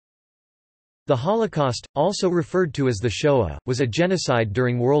The Holocaust, also referred to as the Shoah, was a genocide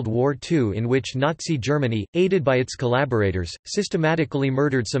during World War II in which Nazi Germany, aided by its collaborators, systematically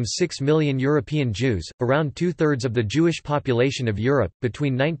murdered some 6 million European Jews, around two-thirds of the Jewish population of Europe,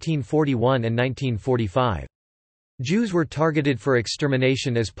 between 1941 and 1945. Jews were targeted for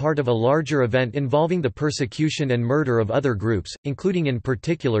extermination as part of a larger event involving the persecution and murder of other groups, including in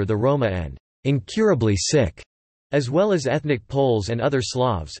particular the Roma and incurably sick, as well as ethnic Poles and other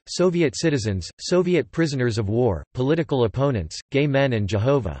Slavs, Soviet citizens, Soviet prisoners of war, political opponents, gay men and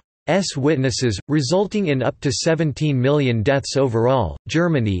Jehovah's Witnesses, resulting in up to 17 million deaths overall.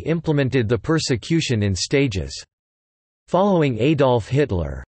 Germany implemented the persecution in stages. Following Adolf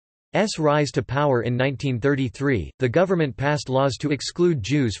Hitler's rise to power in 1933, the government passed laws to exclude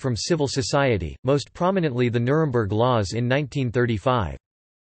Jews from civil society, most prominently the Nuremberg Laws in 1935.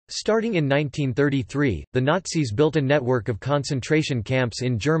 Starting in 1933, the Nazis built a network of concentration camps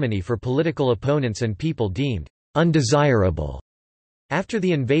in Germany for political opponents and people deemed undesirable. After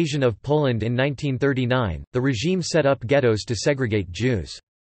the invasion of Poland in 1939, the regime set up ghettos to segregate Jews.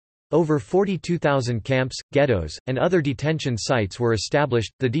 Over 42,000 camps, ghettos, and other detention sites were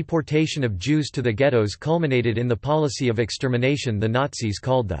established. The deportation of Jews to the ghettos culminated in the policy of extermination the Nazis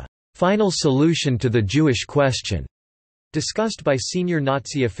called the final solution to the Jewish question, discussed by senior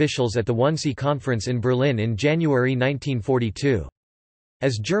Nazi officials at the Wannsee Conference in Berlin in January 1942.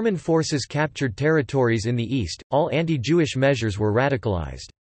 As German forces captured territories in the east, all anti-Jewish measures were radicalized.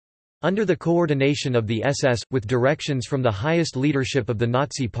 Under the coordination of the SS, with directions from the highest leadership of the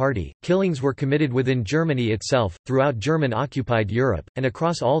Nazi Party, killings were committed within Germany itself, throughout German-occupied Europe, and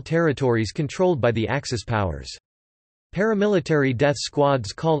across all territories controlled by the Axis powers. Paramilitary death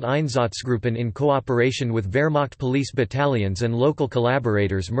squads called Einsatzgruppen in cooperation with Wehrmacht police battalions and local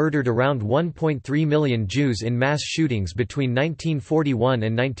collaborators murdered around 1.3 million Jews in mass shootings between 1941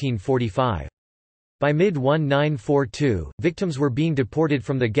 and 1945. By mid-1942, victims were being deported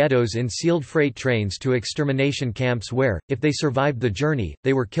from the ghettos in sealed freight trains to extermination camps where, if they survived the journey,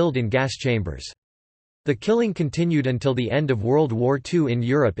 they were killed in gas chambers. The killing continued until the end of World War II in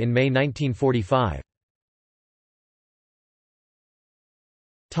Europe in May 1945.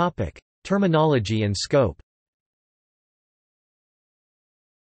 Terminology and scope.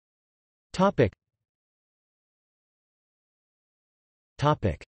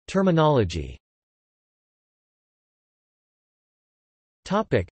 Terminology.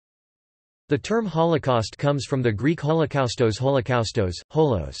 The term Holocaust comes from the Greek holocaustos,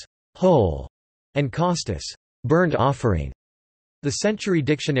 holos, whole, and kostos, burnt offering. The Century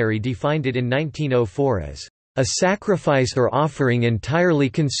Dictionary defined it in 1904 as a sacrifice or offering entirely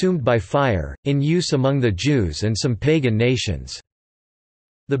consumed by fire, in use among the Jews and some pagan nations.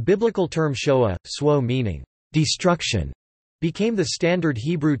 The biblical term Shoah, swo meaning destruction, became the standard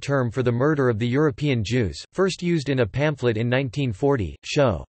Hebrew term for the murder of the European Jews, first used in a pamphlet in 1940,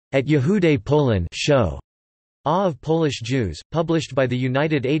 Show at Yehudei Polin, Show Awe of Polish Jews, published by the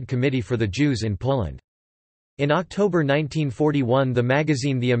United Aid Committee for the Jews in Poland. In October 1941, the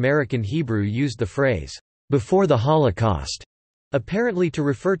magazine The American Hebrew used the phrase before the Holocaust, apparently to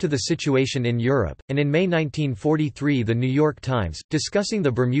refer to the situation in Europe, and in May 1943 The New York Times, discussing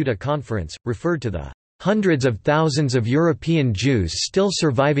the Bermuda Conference, referred to the hundreds of thousands of European Jews still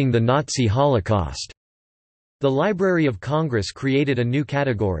surviving the Nazi Holocaust. The Library of Congress created a new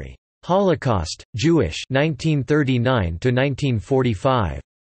category, Holocaust, Jewish 1939 to 1945.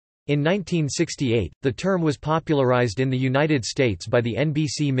 In 1968, the term was popularized in the United States by the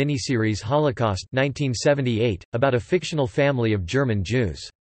NBC miniseries Holocaust 1978, about a fictional family of German Jews.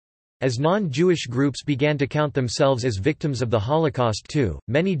 As non-Jewish groups began to count themselves as victims of the Holocaust too,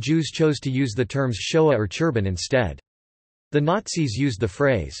 many Jews chose to use the terms Shoah or Churban instead. The Nazis used the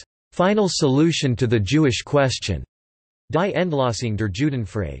phrase, "final solution to the Jewish question", Die Endlösung der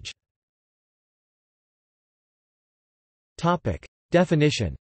Judenfrage.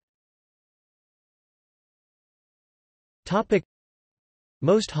 Definition.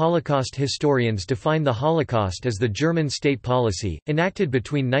 Most Holocaust historians define the Holocaust as the German state policy, enacted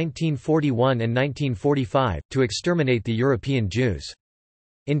between 1941 and 1945, to exterminate the European Jews.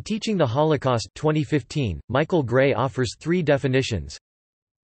 In Teaching the Holocaust 2015, Michael Gray offers three definitions.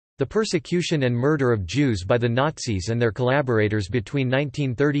 The persecution and murder of Jews by the Nazis and their collaborators between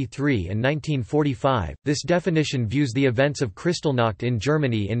 1933 and 1945. This definition views the events of Kristallnacht in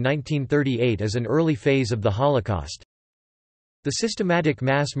Germany in 1938 as an early phase of the Holocaust. The systematic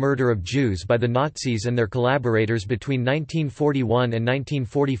mass murder of Jews by the Nazis and their collaborators between 1941 and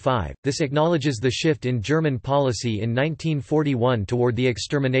 1945. This acknowledges the shift in German policy in 1941 toward the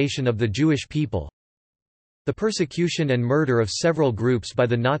extermination of the Jewish people. The persecution and murder of several groups by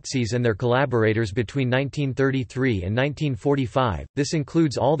the Nazis and their collaborators between 1933 and 1945, this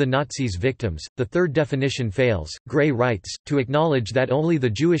includes all the Nazis' victims. The third definition fails. Gray writes, to acknowledge that only the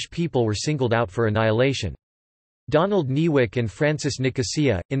Jewish people were singled out for annihilation. Donald Niewyk and Francis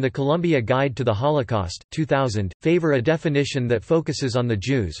Nicosia, in the Columbia Guide to the Holocaust 2000, favor a definition that focuses on the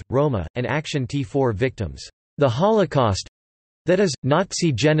Jews, Roma, and Action T4 victims. The Holocaust—that is,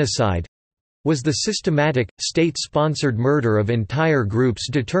 Nazi genocide, was the systematic, state-sponsored murder of entire groups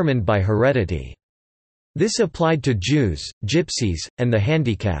determined by heredity. This applied to Jews, Gypsies, and the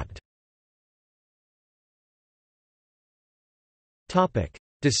handicapped.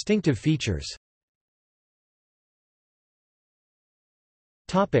 Distinctive features.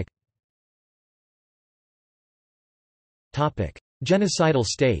 Genocidal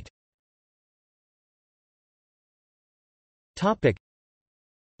state.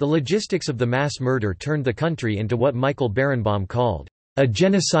 The logistics of the mass murder turned the country into what Michael Berenbaum called a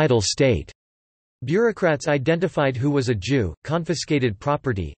genocidal state. Bureaucrats identified who was a Jew, confiscated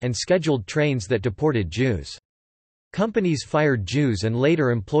property, and scheduled trains that deported Jews. Companies fired Jews and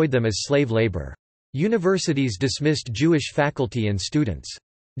later employed them as slave labor. Universities dismissed Jewish faculty and students.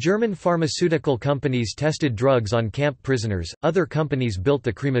 German pharmaceutical companies tested drugs on camp prisoners, other companies built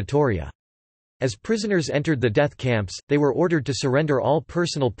the crematoria. As prisoners entered the death camps, they were ordered to surrender all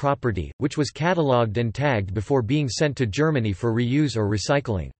personal property, which was catalogued and tagged before being sent to Germany for reuse or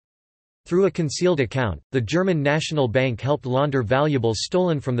recycling. Through a concealed account, the German National Bank helped launder valuables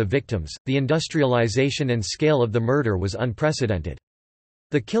stolen from the victims. The industrialization and scale of the murder was unprecedented.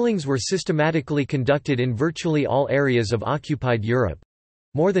 The killings were systematically conducted in virtually all areas of occupied Europe,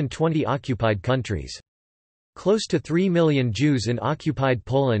 more than 20 occupied countries. Close to 3 million Jews in occupied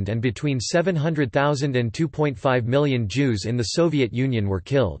Poland and between 700,000 and 2.5 million Jews in the Soviet Union were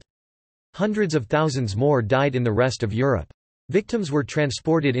killed. Hundreds of thousands more died in the rest of Europe. Victims were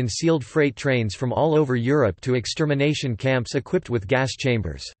transported in sealed freight trains from all over Europe to extermination camps equipped with gas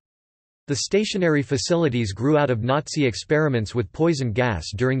chambers. The stationary facilities grew out of Nazi experiments with poison gas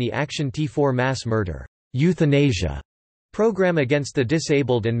during the Action T4 mass murder, euthanasia program against the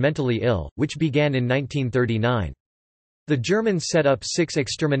disabled and mentally ill, which began in 1939. The Germans set up 6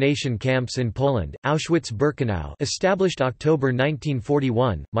 extermination camps in Poland: Auschwitz-Birkenau, established October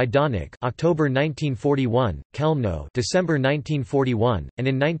 1941; Majdanek, October 1941; Chełmno, December 1941, and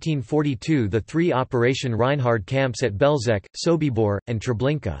in 1942 the 3 Operation Reinhard camps at Belzec, Sobibor, and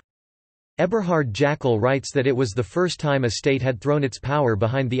Treblinka. Eberhard Jäckel writes that it was the first time a state had thrown its power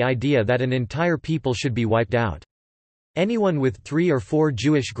behind the idea that an entire people should be wiped out. Anyone with 3 or 4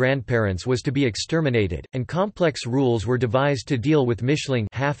 Jewish grandparents was to be exterminated, and complex rules were devised to deal with Mischling,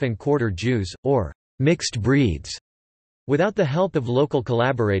 half and quarter Jews, or mixed breeds. Without the help of local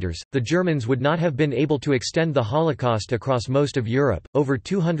collaborators, the Germans would not have been able to extend the Holocaust across most of Europe. Over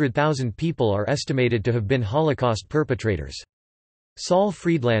 200,000 people are estimated to have been Holocaust perpetrators. Saul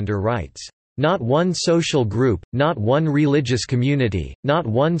Friedlander writes, "Not one social group, not one religious community, not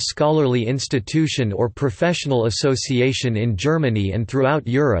one scholarly institution or professional association in Germany and throughout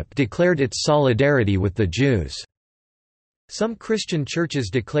Europe declared its solidarity with the Jews." Some Christian churches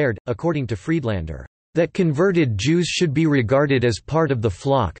declared, according to Friedlander, that converted Jews should be regarded as part of the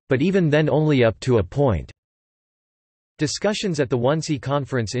flock, but even then only up to a point. Discussions at the Wannsee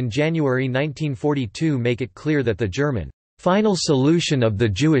Conference in January 1942 make it clear that the German final solution of the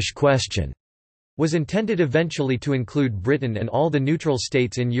Jewish question was intended eventually to include Britain and all the neutral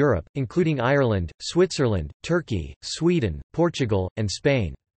states in Europe, including Ireland, Switzerland, Turkey, Sweden, Portugal, and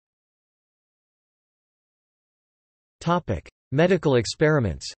Spain. Medical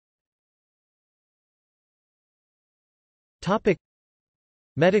experiments.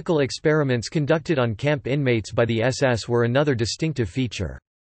 Medical experiments conducted on camp inmates by the SS were another distinctive feature.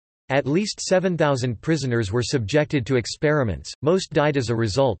 At least 7,000 prisoners were subjected to experiments, most died as a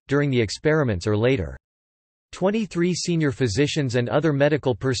result, during the experiments or later. 23 senior physicians and other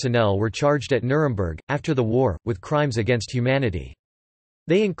medical personnel were charged at Nuremberg, after the war, with crimes against humanity.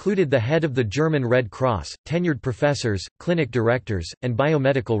 They included the head of the German Red Cross, tenured professors, clinic directors, and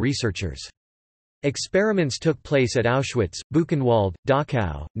biomedical researchers. Experiments took place at Auschwitz, Buchenwald,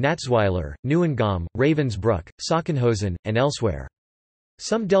 Dachau, Natzweiler, Neuengamme, Ravensbrück, Sachsenhausen, and elsewhere.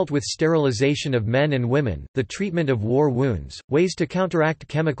 Some dealt with sterilization of men and women, the treatment of war wounds, ways to counteract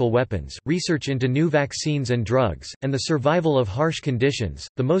chemical weapons, research into new vaccines and drugs, and the survival of harsh conditions.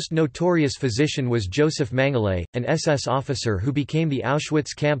 The most notorious physician was Joseph Mengele, an SS officer who became the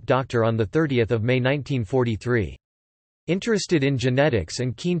Auschwitz camp doctor on 30 May 1943. Interested in genetics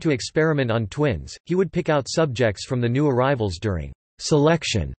and keen to experiment on twins, he would pick out subjects from the new arrivals during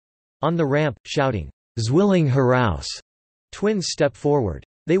selection on the ramp, shouting, Zwilling heraus, twins step forward.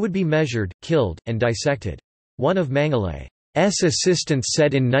 They would be measured, killed, and dissected. One of Mengelé's assistants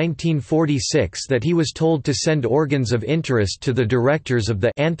said in 1946 that he was told to send organs of interest to the directors of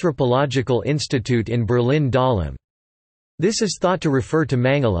the Anthropological Institute in Berlin-Dahlem. This is thought to refer to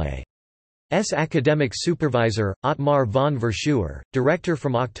Mengelé's academic supervisor, Ottmar von Verschuer, director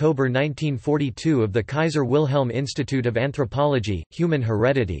from October 1942 of the Kaiser Wilhelm Institute of Anthropology, Human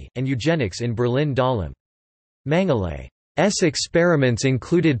Heredity, and Eugenics in Berlin-Dahlem. Mengelé's experiments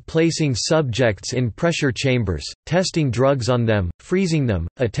included placing subjects in pressure chambers, testing drugs on them, freezing them,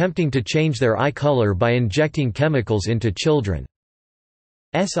 attempting to change their eye color by injecting chemicals into children's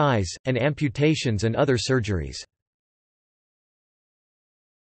eyes, and amputations and other surgeries.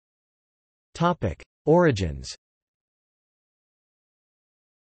 Origins.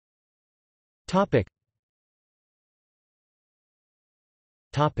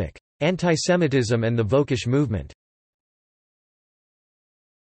 Antisemitism and the Völkisch movement.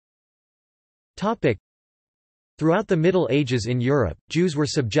 Throughout the Middle Ages in Europe, Jews were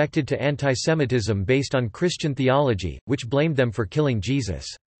subjected to antisemitism based on Christian theology, which blamed them for killing Jesus.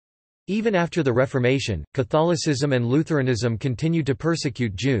 Even after the Reformation, Catholicism and Lutheranism continued to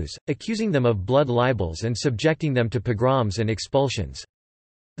persecute Jews, accusing them of blood libels and subjecting them to pogroms and expulsions.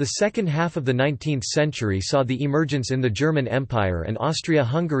 The second half of the 19th century saw the emergence in the German Empire and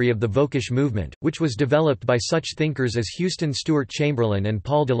Austria-Hungary of the Völkisch movement, which was developed by such thinkers as Houston Stewart Chamberlain and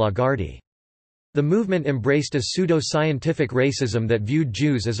Paul de Lagarde. The movement embraced a pseudo-scientific racism that viewed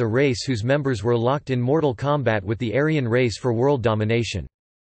Jews as a race whose members were locked in mortal combat with the Aryan race for world domination.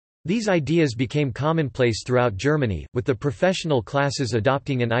 These ideas became commonplace throughout Germany, with the professional classes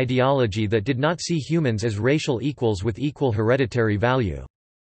adopting an ideology that did not see humans as racial equals with equal hereditary value.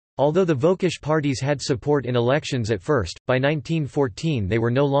 Although the Völkisch parties had support in elections at first, by 1914 they were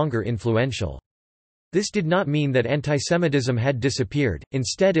no longer influential. This did not mean that antisemitism had disappeared,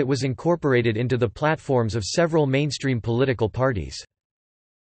 instead it was incorporated into the platforms of several mainstream political parties.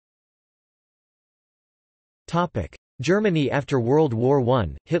 Germany after World War I,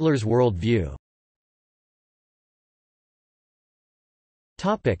 Hitler's world view.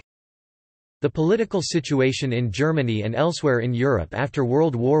 The political situation in Germany and elsewhere in Europe after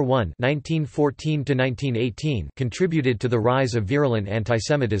World War I (1914–1918) contributed to the rise of virulent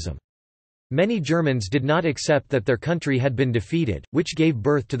antisemitism. Many Germans did not accept that their country had been defeated, which gave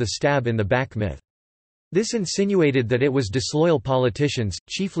birth to the stab in the back myth. This insinuated that it was disloyal politicians,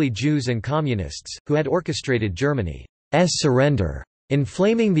 chiefly Jews and communists, who had orchestrated Germany's surrender.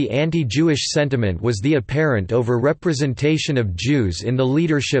 Inflaming the anti-Jewish sentiment was the apparent over-representation of Jews in the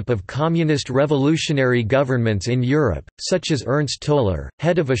leadership of communist revolutionary governments in Europe, such as Ernst Toller,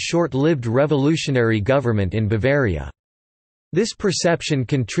 head of a short-lived revolutionary government in Bavaria. This perception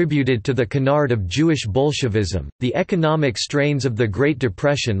contributed to the canard of Jewish Bolshevism. The economic strains of the Great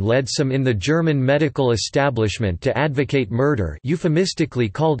Depression led some in the German medical establishment to advocate murder, euphemistically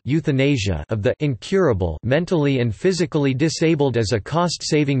called euthanasia, of the incurable, mentally and physically disabled as a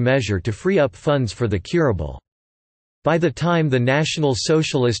cost-saving measure to free up funds for the curable. By the time the National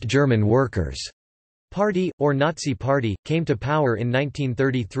Socialist German Workers' Party, or Nazi Party, came to power in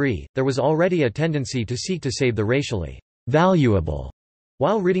 1933, there was already a tendency to seek to save the racially valuable,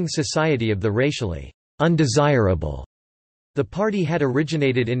 while ridding society of the racially undesirable. The party had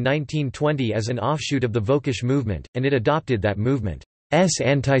originated in 1920 as an offshoot of the Völkisch movement, and it adopted that movement's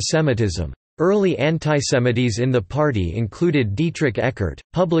antisemitism. Early antisemites in the party included Dietrich Eckart,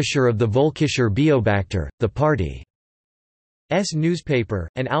 publisher of the Völkischer Beobachter, the party's newspaper,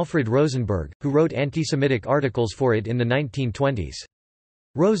 and Alfred Rosenberg, who wrote antisemitic articles for it in the 1920s.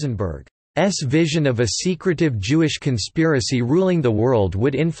 Rosenberg's vision of a secretive Jewish conspiracy ruling the world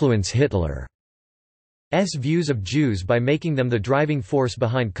would influence Hitler's views of Jews by making them the driving force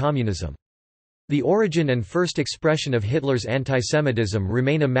behind communism. The origin and first expression of Hitler's antisemitism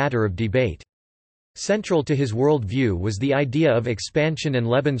remain a matter of debate. Central to his world view was the idea of expansion and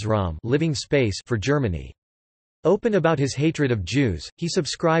Lebensraum, living space, for Germany. Open about his hatred of Jews, he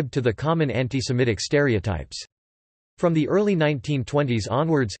subscribed to the common anti-Semitic stereotypes. From the early 1920s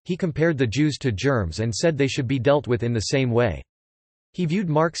onwards, he compared the Jews to germs and said they should be dealt with in the same way. He viewed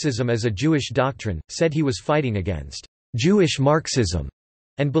Marxism as a Jewish doctrine, said he was fighting against Jewish Marxism,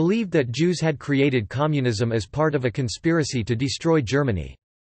 and believed that Jews had created communism as part of a conspiracy to destroy Germany.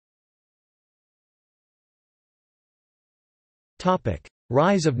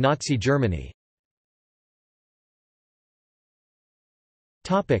 Rise of Nazi Germany.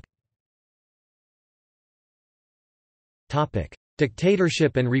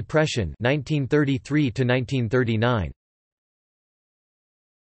 Dictatorship and repression 1933 to 1939.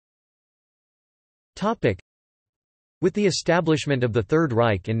 With the establishment of the Third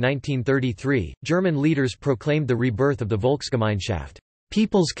Reich in 1933, German leaders proclaimed the rebirth of the Volksgemeinschaft,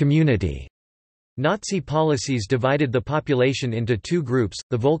 people's community. Nazi policies divided the population into two groups,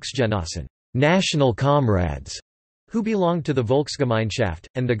 the Volksgenossen, national comrades, who belonged to the Volksgemeinschaft,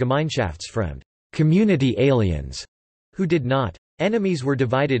 and the Gemeinschaftsfremd, community aliens, who did not. Enemies were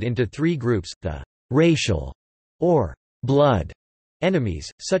divided into three groups, the racial, or blood,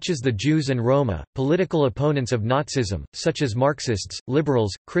 enemies, such as the Jews and Roma, political opponents of Nazism, such as Marxists,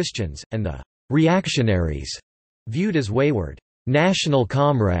 liberals, Christians, and the reactionaries, viewed as wayward, national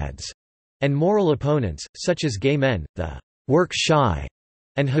comrades, and moral opponents, such as gay men, the work-shy,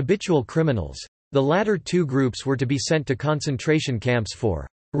 and habitual criminals. The latter two groups were to be sent to concentration camps for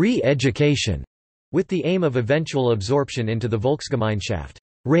re-education, with the aim of eventual absorption into the Volksgemeinschaft.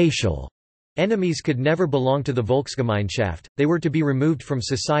 Racial enemies could never belong to the Volksgemeinschaft, they were to be removed from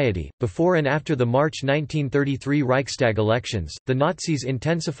society. Before and after the March 1933 Reichstag elections, the Nazis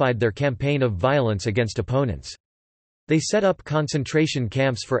intensified their campaign of violence against opponents. They set up concentration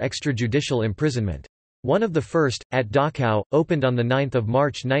camps for extrajudicial imprisonment. One of the first, at Dachau, opened on 9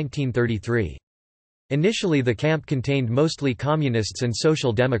 March 1933. Initially the camp contained mostly communists and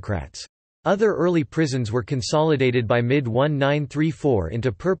social democrats. Other early prisons were consolidated by mid-1934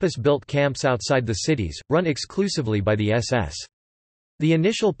 into purpose-built camps outside the cities, run exclusively by the SS. The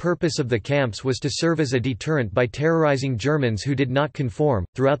initial purpose of the camps was to serve as a deterrent by terrorizing Germans who did not conform.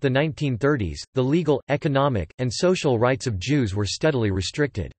 Throughout the 1930s, the legal, economic, and social rights of Jews were steadily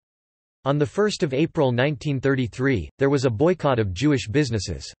restricted. On 1 April 1933, there was a boycott of Jewish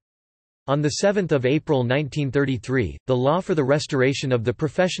businesses. On 7 April 1933, the law for the restoration of the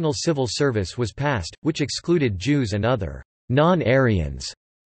professional civil service was passed, which excluded Jews and other non-Aryans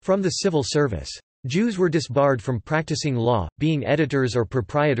from the civil service. Jews were disbarred from practicing law, being editors or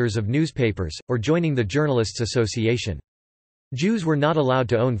proprietors of newspapers, or joining the Journalists' Association. Jews were not allowed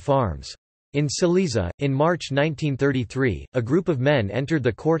to own farms. In Silesia, in March 1933, a group of men entered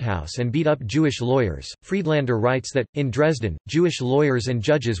the courthouse and beat up Jewish lawyers. Friedlander writes that, in Dresden, Jewish lawyers and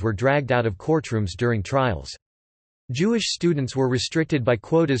judges were dragged out of courtrooms during trials. Jewish students were restricted by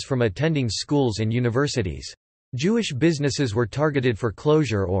quotas from attending schools and universities. Jewish businesses were targeted for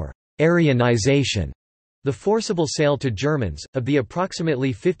closure or Aryanization. The forcible sale to Germans, of the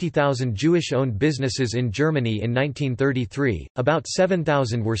approximately 50,000 Jewish-owned businesses in Germany in 1933, about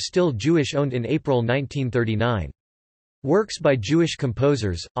 7,000 were still Jewish-owned in April 1939. Works by Jewish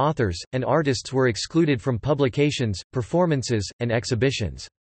composers, authors, and artists were excluded from publications, performances, and exhibitions.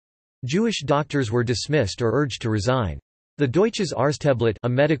 Jewish doctors were dismissed or urged to resign. The Deutsches Arzteblatt, a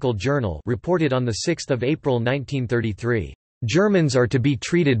medical journal, reported on 6 April 1933, "Germans are to be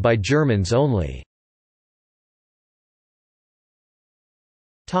treated by Germans only."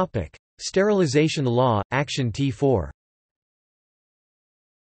 Sterilization law, Action T4.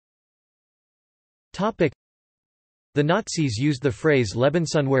 The Nazis used the phrase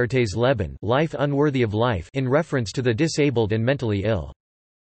Lebensunwertes Leben, life unworthy of life, in reference to the disabled and mentally ill.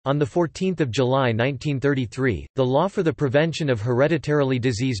 On 14 July 1933, the law for the prevention of hereditarily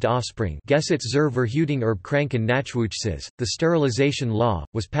diseased offspring, Gesetz zur Verhütung erbkranken Nachwuchses, the sterilization law,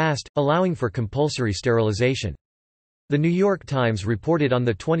 was passed, allowing for compulsory sterilization. The New York Times reported on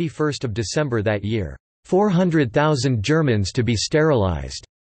 21 December that year, 400,000 Germans to be sterilized.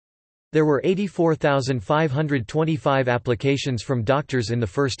 There were 84,525 applications from doctors in the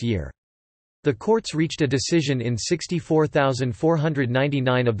first year. The courts reached a decision in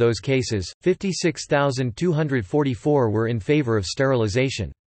 64,499 of those cases, 56,244 were in favor of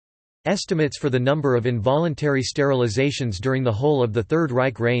sterilization. Estimates for the number of involuntary sterilizations during the whole of the Third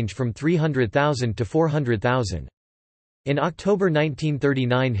Reich range from 300,000 to 400,000. In October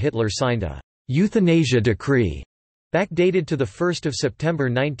 1939 Hitler signed a «euthanasia decree» backdated to 1 September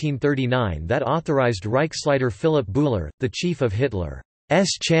 1939 that authorized Reichsleiter Philipp Bühler, the chief of Hitler's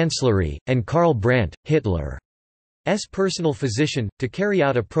chancellery, and Karl Brandt, Hitler's personal physician, to carry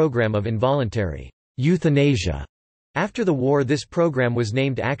out a program of involuntary euthanasia. After the war this program was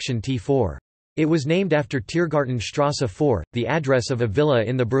named Action T4. It was named after Tiergartenstrasse 4, the address of a villa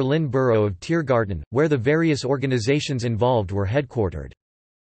in the Berlin borough of Tiergarten, where the various organizations involved were headquartered.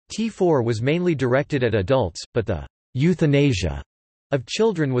 T4 was mainly directed at adults, but the euthanasia of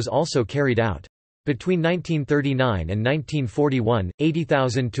children was also carried out. Between 1939 and 1941,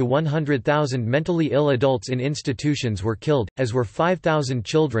 80,000 to 100,000 mentally ill adults in institutions were killed, as were 5,000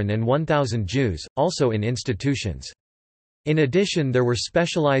 children and 1,000 Jews, also in institutions. In addition, there were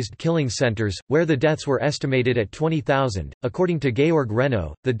specialized killing centers, where the deaths were estimated at 20,000. According to Georg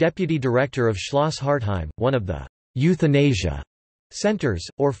Renno, the deputy director of Schloss Hartheim, one of the euthanasia centers,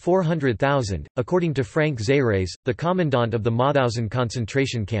 or 400,000, according to Frank Zayres, the commandant of the Mauthausen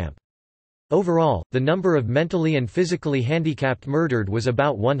concentration camp. Overall, the number of mentally and physically handicapped murdered was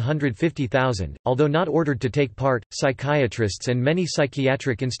about 150,000. Although not ordered to take part, psychiatrists and many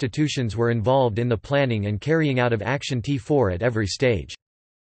psychiatric institutions were involved in the planning and carrying out of Action T4 at every stage.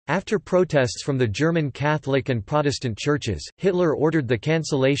 After protests from the German Catholic and Protestant churches, Hitler ordered the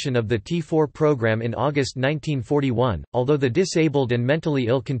cancellation of the T4 program in August 1941, although the disabled and mentally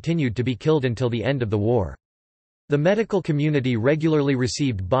ill continued to be killed until the end of the war. The medical community regularly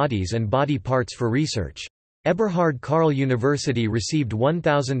received bodies and body parts for research. Eberhard Karl University received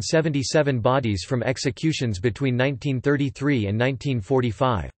 1,077 bodies from executions between 1933 and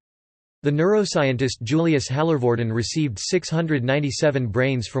 1945. The neuroscientist Julius Hallervorden received 697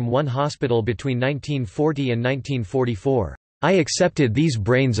 brains from one hospital between 1940 and 1944. "I accepted these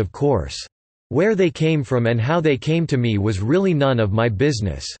brains, of course. Where they came from and how they came to me was really none of my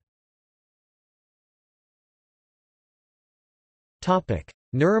business."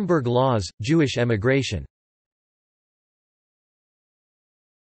 Nuremberg Laws, Jewish emigration.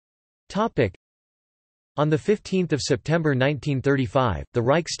 On 15 September 1935, the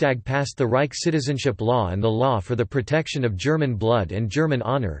Reichstag passed the Reich Citizenship Law and the Law for the Protection of German Blood and German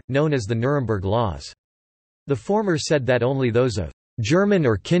Honor, known as the Nuremberg Laws. The former said that only those of German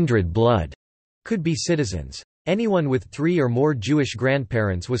or kindred blood could be citizens. Anyone with 3 or more Jewish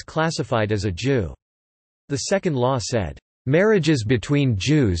grandparents was classified as a Jew. The second law said, "Marriages between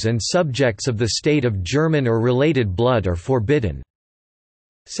Jews and subjects of the state of German or related blood are forbidden."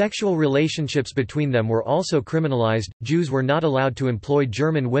 Sexual relationships between them were also criminalized. Jews were not allowed to employ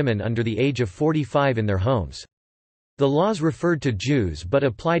German women under the age of 45 in their homes. The laws referred to Jews but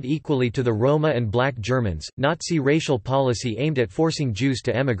applied equally to the Roma and black Germans. Nazi racial policy aimed at forcing Jews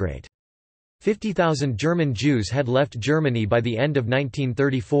to emigrate. 50,000 German Jews had left Germany by the end of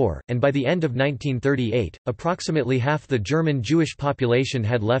 1934, and by the end of 1938, approximately half the German Jewish population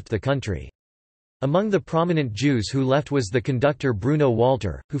had left the country. Among the prominent Jews who left was the conductor Bruno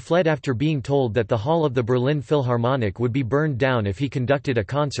Walter, who fled after being told that the hall of the Berlin Philharmonic would be burned down if he conducted a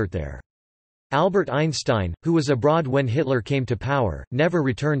concert there. Albert Einstein, who was abroad when Hitler came to power, never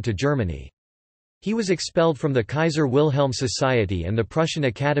returned to Germany. He was expelled from the Kaiser Wilhelm Society and the Prussian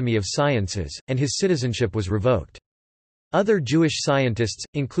Academy of Sciences, and his citizenship was revoked. Other Jewish scientists,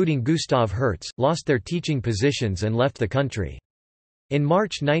 including Gustav Hertz, lost their teaching positions and left the country. In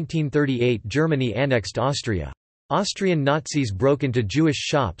March 1938, Germany annexed Austria. Austrian Nazis broke into Jewish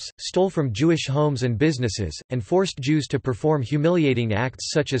shops, stole from Jewish homes and businesses, and forced Jews to perform humiliating acts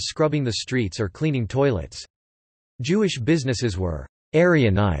such as scrubbing the streets or cleaning toilets. Jewish businesses were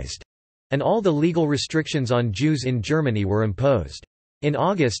Aryanized, and all the legal restrictions on Jews in Germany were imposed. In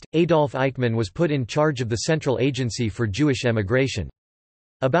August, Adolf Eichmann was put in charge of the Central Agency for Jewish Emigration.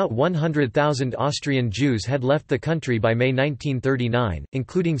 About 100,000 Austrian Jews had left the country by May 1939,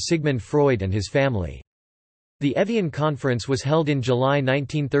 including Sigmund Freud and his family. The Evian Conference was held in July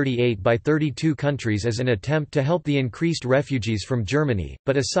 1938 by 32 countries as an attempt to help the increased refugees from Germany,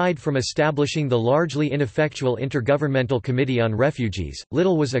 but aside from establishing the largely ineffectual Intergovernmental Committee on Refugees,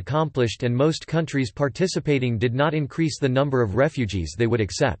 little was accomplished and most countries participating did not increase the number of refugees they would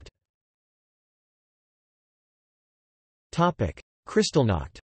accept.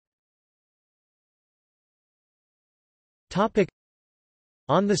 Kristallnacht.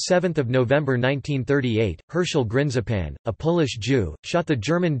 On 7 November 1938, Herschel Grynszpan, a Polish Jew, shot the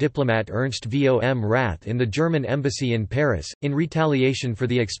German diplomat Ernst von Rath in the German embassy in Paris, in retaliation for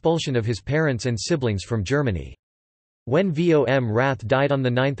the expulsion of his parents and siblings from Germany. When von Rath died on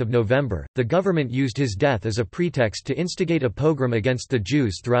 9 November, the government used his death as a pretext to instigate a pogrom against the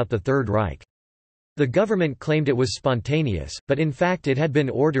Jews throughout the Third Reich. The government claimed it was spontaneous, but in fact it had been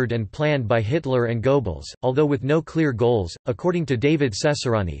ordered and planned by Hitler and Goebbels, although with no clear goals. According to David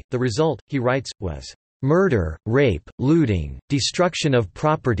Cesarani, the result, he writes, was murder, rape, looting, destruction of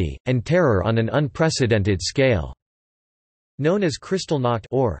property, and terror on an unprecedented scale. Known as Kristallnacht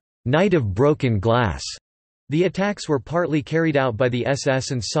or Night of Broken Glass, the attacks were partly carried out by the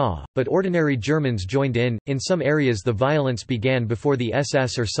SS and SA, but ordinary Germans joined in. In some areas the violence began before the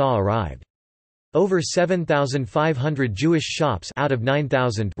SS or SA arrived. Over 7,500 Jewish shops out of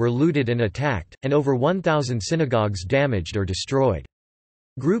 9,000 were looted and attacked, and over 1,000 synagogues damaged or destroyed.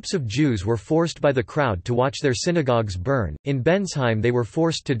 Groups of Jews were forced by the crowd to watch their synagogues burn. In Bensheim they were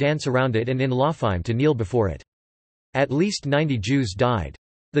forced to dance around it and in Laufheim to kneel before it. At least 90 Jews died.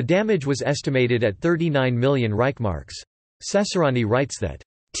 The damage was estimated at 39 million Reichmarks. Cesarani writes that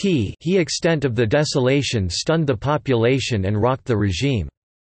the extent of the desolation stunned the population and rocked the regime.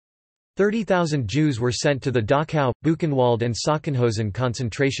 30,000 Jews were sent to the Dachau, Buchenwald and Sachsenhausen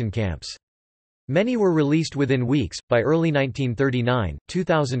concentration camps. Many were released within weeks. By early 1939,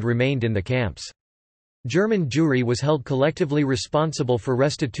 2,000 remained in the camps. German Jewry was held collectively responsible for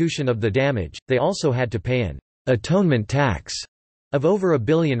restitution of the damage. They also had to pay an atonement tax of over 1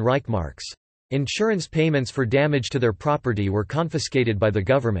 billion Reichmarks. Insurance payments for damage to their property were confiscated by the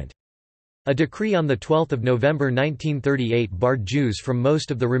government. A decree on 12 November 1938 barred Jews from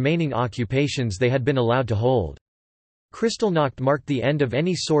most of the remaining occupations they had been allowed to hold. Kristallnacht marked the end of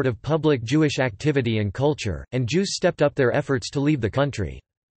any sort of public Jewish activity and culture, and Jews stepped up their efforts to leave the country.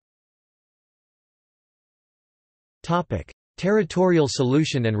 Territorial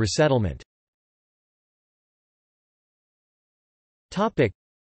solution and resettlement.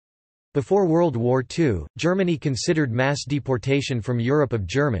 Before World War II, Germany considered mass deportation from Europe of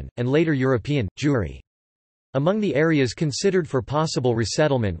German, and later European, Jewry. Among the areas considered for possible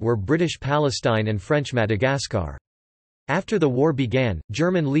resettlement were British Palestine and French Madagascar. After the war began,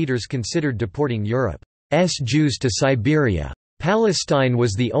 German leaders considered deporting Europe's Jews to Siberia. Palestine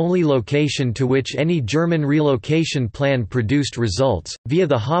was the only location to which any German relocation plan produced results, via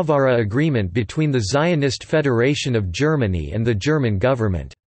the Havara Agreement between the Zionist Federation of Germany and the German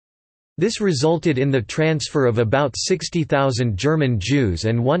government. This resulted in the transfer of about 60,000 German Jews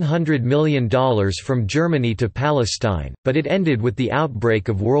and $100 million from Germany to Palestine, but it ended with the outbreak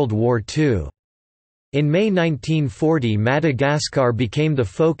of World War II. In May 1940, Madagascar became the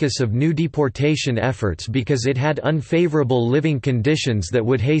focus of new deportation efforts because it had unfavorable living conditions that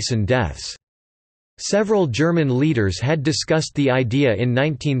would hasten deaths. Several German leaders had discussed the idea in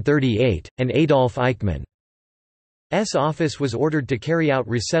 1938, and Adolf Eichmann's office was ordered to carry out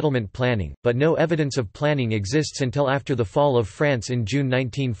resettlement planning, but no evidence of planning exists until after the fall of France in June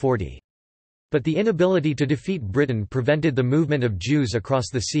 1940. But the inability to defeat Britain prevented the movement of Jews across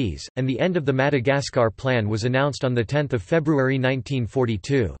the seas, and the end of the Madagascar Plan was announced on 10 February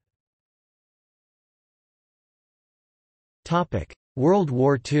 1942. World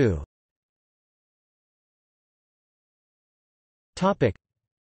War II.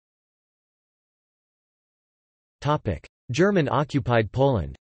 German-occupied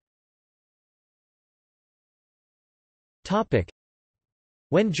Poland.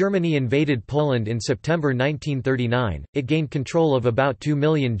 When Germany invaded Poland in September 1939, it gained control of about 2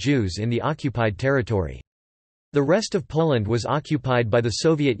 million Jews in the occupied territory. The rest of Poland was occupied by the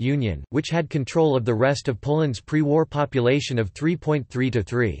Soviet Union, which had control of the rest of Poland's pre-war population of 3.3 to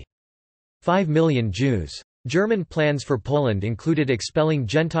 3.5 million Jews. German plans for Poland included expelling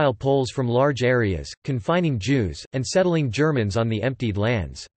Gentile Poles from large areas, confining Jews, and settling Germans on the emptied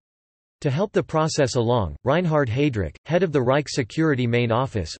lands. To help the process along, Reinhard Heydrich, head of the Reich Security Main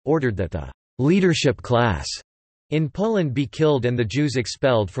Office, ordered that the leadership class in Poland be killed and the Jews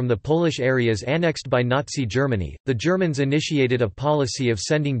expelled from the Polish areas annexed by Nazi Germany. The Germans initiated a policy of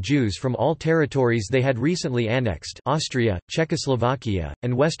sending Jews from all territories they had recently annexed, Austria, Czechoslovakia,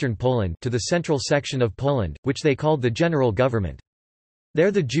 and Western Poland, to the central section of Poland, which they called the General Government.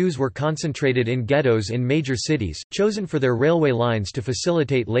 There the Jews were concentrated in ghettos in major cities, chosen for their railway lines to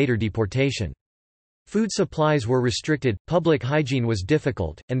facilitate later deportation. Food supplies were restricted, public hygiene was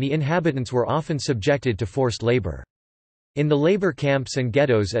difficult, and the inhabitants were often subjected to forced labor. In the labor camps and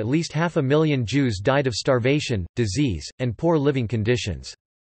ghettos at least 500,000 Jews died of starvation, disease, and poor living conditions.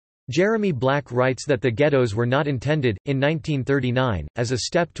 Jeremy Black writes that the ghettos were not intended, in 1939, as a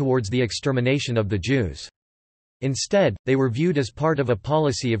step towards the extermination of the Jews. Instead, they were viewed as part of a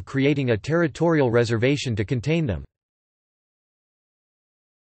policy of creating a territorial reservation to contain them.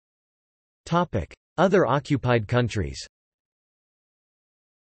 Other occupied countries.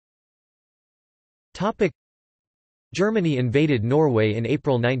 Germany invaded Norway in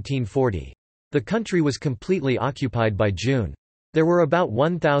April 1940. The country was completely occupied by June. There were about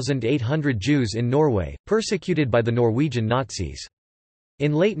 1,800 Jews in Norway, persecuted by the Norwegian Nazis.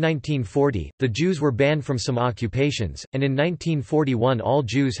 In late 1940, the Jews were banned from some occupations, and in 1941 all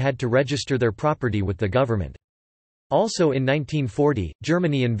Jews had to register their property with the government. Also in 1940,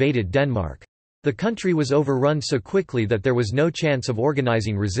 Germany invaded Denmark. The country was overrun so quickly that there was no chance of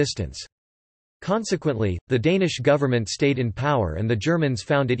organizing resistance. Consequently, the Danish government stayed in power and the Germans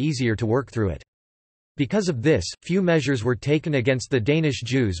found it easier to work through it. Because of this, few measures were taken against the Danish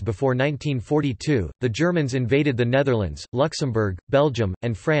Jews before 1942. The Germans invaded the Netherlands, Luxembourg, Belgium,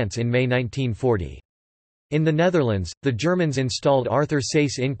 and France in May 1940. In the Netherlands, the Germans installed Arthur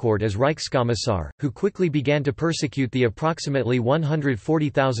Seyss-Inquart as Reichskommissar, who quickly began to persecute the approximately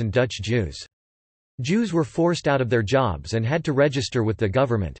 140,000 Dutch Jews. Jews were forced out of their jobs and had to register with the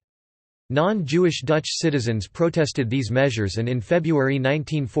government. Non-Jewish Dutch citizens protested these measures and in February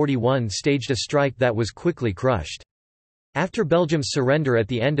 1941 staged a strike that was quickly crushed. After Belgium's surrender at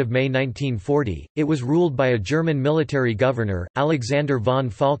the end of May 1940, it was ruled by a German military governor, Alexander von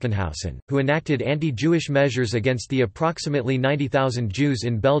Falkenhausen, who enacted anti-Jewish measures against the approximately 90,000 Jews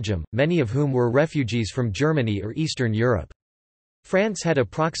in Belgium, many of whom were refugees from Germany or Eastern Europe. France had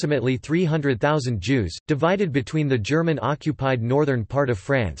approximately 300,000 Jews, divided between the German-occupied northern part of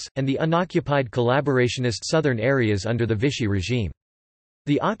France, and the unoccupied collaborationist southern areas under the Vichy regime.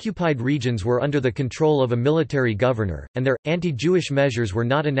 The occupied regions were under the control of a military governor, and their anti-Jewish measures were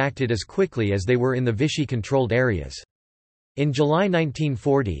not enacted as quickly as they were in the Vichy-controlled areas. In July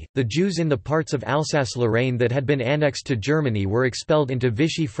 1940, the Jews in the parts of Alsace-Lorraine that had been annexed to Germany were expelled into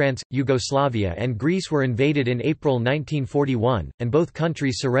Vichy France. Yugoslavia and Greece were invaded in April 1941, and both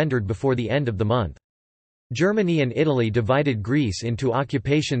countries surrendered before the end of the month. Germany and Italy divided Greece into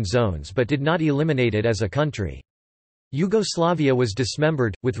occupation zones but did not eliminate it as a country. Yugoslavia was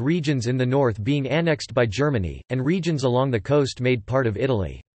dismembered, with regions in the north being annexed by Germany, and regions along the coast made part of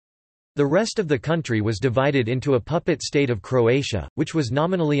Italy. The rest of the country was divided into a puppet state of Croatia, which was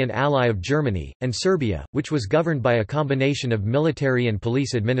nominally an ally of Germany, and Serbia, which was governed by a combination of military and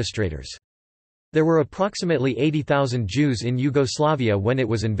police administrators. There were approximately 80,000 Jews in Yugoslavia when it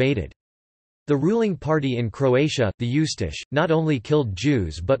was invaded. The ruling party in Croatia, the Ustaš, not only killed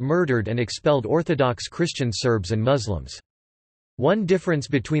Jews but murdered and expelled Orthodox Christian Serbs and Muslims. One difference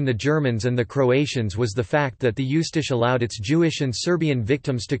between the Germans and the Croatians was the fact that the Ustaš allowed its Jewish and Serbian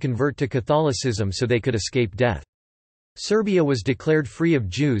victims to convert to Catholicism so they could escape death. Serbia was declared free of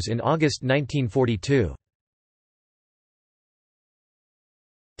Jews in August 1942.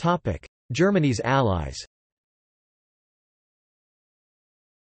 Germany's allies.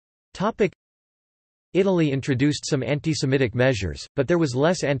 Italy introduced some anti-Semitic measures, but there was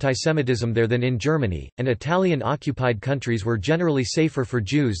less antisemitism there than in Germany, and Italian-occupied countries were generally safer for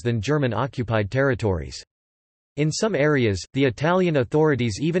Jews than German-occupied territories. In some areas, the Italian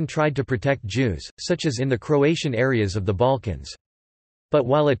authorities even tried to protect Jews, such as in the Croatian areas of the Balkans. But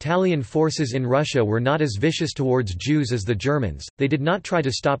while Italian forces in Russia were not as vicious towards Jews as the Germans, they did not try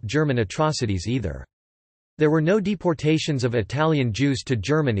to stop German atrocities either. There were no deportations of Italian Jews to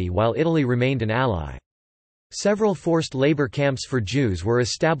Germany while Italy remained an ally. Several forced labor camps for Jews were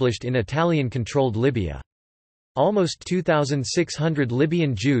established in Italian-controlled Libya. Almost 2,600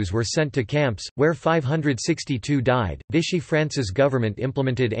 Libyan Jews were sent to camps, where 562 died. Vichy France's government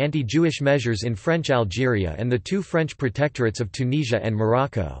implemented anti-Jewish measures in French Algeria and the two French protectorates of Tunisia and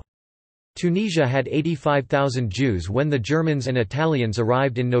Morocco. Tunisia had 85,000 Jews when the Germans and Italians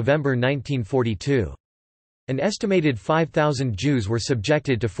arrived in November 1942. An estimated 5,000 Jews were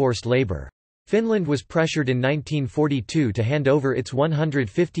subjected to forced labor. Finland was pressured in 1942 to hand over its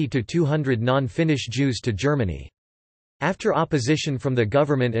 150 to 200 non-Finnish Jews to Germany. After opposition from the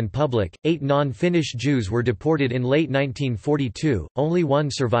government and public, 8 non-Finnish Jews were deported in late 1942, only one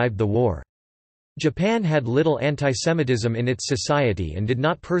survived the war. Japan had little antisemitism in its society and did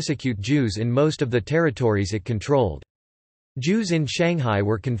not persecute Jews in most of the territories it controlled. Jews in Shanghai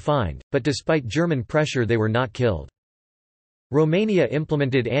were confined, but despite German pressure they were not killed. Romania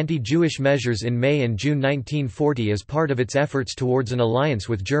implemented anti-Jewish measures in May and June 1940 as part of its efforts towards an alliance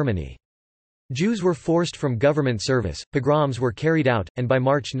with Germany. Jews were forced from government service, pogroms were carried out, and by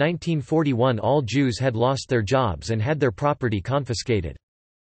March 1941 all Jews had lost their jobs and had their property confiscated.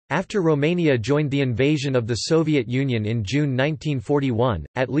 After Romania joined the invasion of the Soviet Union in June 1941,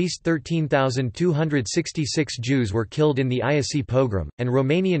 at least 13,266 Jews were killed in the Iasi pogrom, and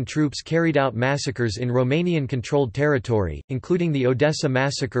Romanian troops carried out massacres in Romanian-controlled territory, including the Odessa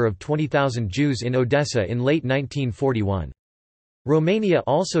massacre of 20,000 Jews in Odessa in late 1941. Romania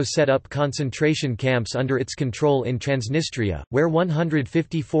also set up concentration camps under its control in Transnistria, where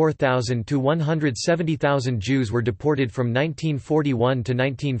 154,000 to 170,000 Jews were deported from 1941 to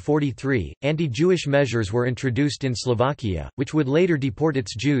 1943. Anti-Jewish measures were introduced in Slovakia, which would later deport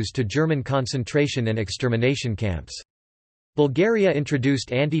its Jews to German concentration and extermination camps. Bulgaria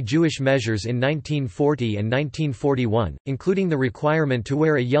introduced anti-Jewish measures in 1940 and 1941, including the requirement to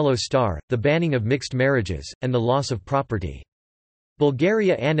wear a yellow star, the banning of mixed marriages, and the loss of property.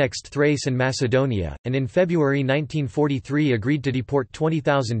 Bulgaria annexed Thrace and Macedonia, and in February 1943 agreed to deport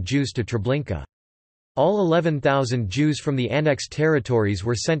 20,000 Jews to Treblinka. All 11,000 Jews from the annexed territories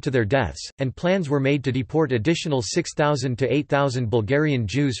were sent to their deaths, and plans were made to deport additional 6,000 to 8,000 Bulgarian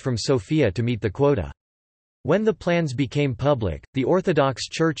Jews from Sofia to meet the quota. When the plans became public, the Orthodox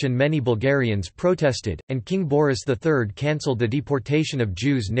Church and many Bulgarians protested, and King Boris III cancelled the deportation of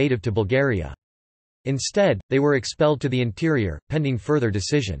Jews native to Bulgaria. Instead, they were expelled to the interior, pending further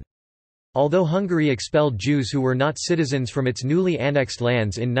decision. Although Hungary expelled Jews who were not citizens from its newly annexed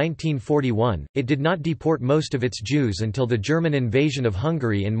lands in 1941, it did not deport most of its Jews until the German invasion of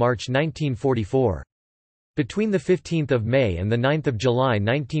Hungary in March 1944. Between 15 May and 9 July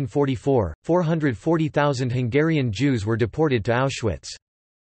 1944, 440,000 Hungarian Jews were deported to Auschwitz.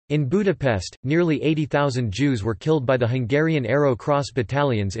 In Budapest, nearly 80,000 Jews were killed by the Hungarian Arrow Cross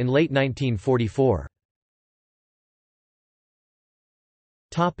battalions in late 1944.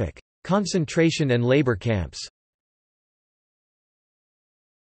 Concentration and labor camps.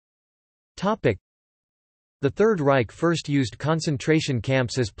 The Third Reich first used concentration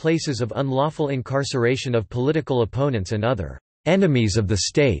camps as places of unlawful incarceration of political opponents and other enemies of the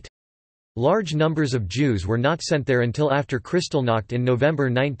state. Large numbers of Jews were not sent there until after Kristallnacht in November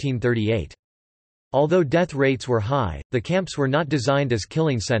 1938. Although death rates were high, the camps were not designed as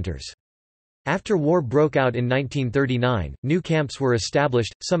killing centers. After war broke out in 1939, new camps were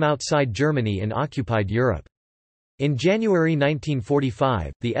established, some outside Germany in occupied Europe. In January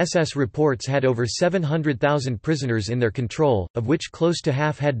 1945, the SS reports had over 700,000 prisoners in their control, of which close to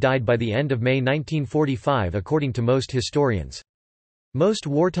half had died by the end of May 1945 according to most historians. Most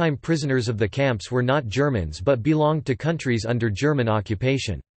wartime prisoners of the camps were not Germans but belonged to countries under German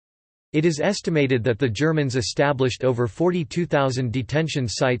occupation. It is estimated that the Germans established over 42,000 detention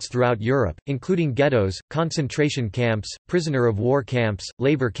sites throughout Europe, including ghettos, concentration camps, prisoner of war camps,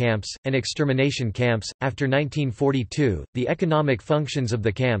 labor camps, and extermination camps. After 1942, the economic functions of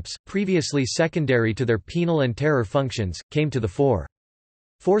the camps, previously secondary to their penal and terror functions, came to the fore.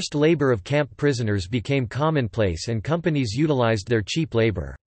 Forced labor of camp prisoners became commonplace and companies utilized their cheap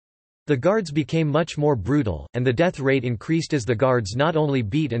labor. The guards became much more brutal, and the death rate increased as the guards not only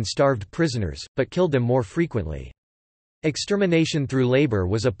beat and starved prisoners, but killed them more frequently. Extermination through labor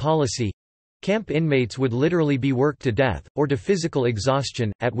was a policy. Camp inmates would literally be worked to death, or to physical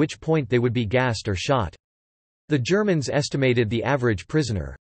exhaustion, at which point they would be gassed or shot. The Germans estimated the average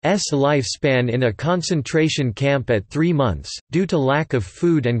prisoner's lifespan in a concentration camp at 3 months, due to lack of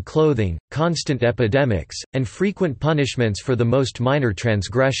food and clothing, constant epidemics, and frequent punishments for the most minor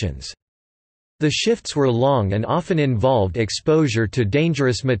transgressions. The shifts were long and often involved exposure to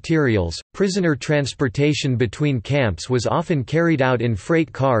dangerous materials. Prisoner transportation between camps was often carried out in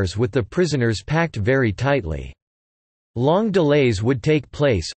freight cars with the prisoners packed very tightly. Long delays would take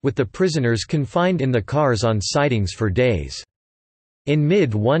place, with the prisoners confined in the cars on sidings for days. In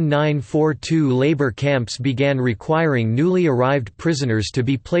mid-1942 labor camps began requiring newly arrived prisoners to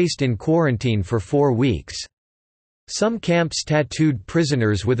be placed in quarantine for 4 weeks. Some camps tattooed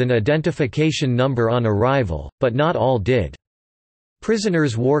prisoners with an identification number on arrival, but not all did.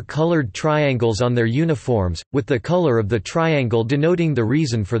 Prisoners wore colored triangles on their uniforms, with the color of the triangle denoting the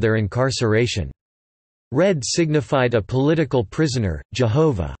reason for their incarceration. Red signified a political prisoner,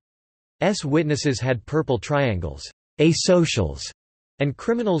 Jehovah's Witnesses had purple triangles, asocials, and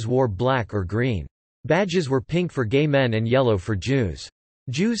criminals wore black or green. Badges were pink for gay men and yellow for Jews.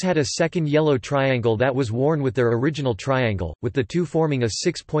 Jews had a second yellow triangle that was worn with their original triangle, with the two forming a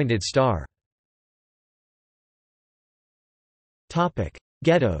 6-pointed star.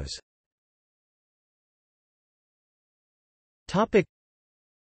 Ghettos.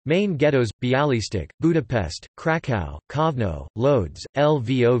 Main ghettos: Bialystok, Budapest, Kraków, Kovno, Lodz,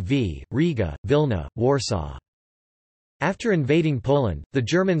 Lvov, Riga, Vilna, Warsaw. After invading Poland, the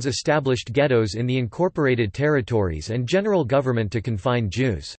Germans established ghettos in the incorporated territories and general government to confine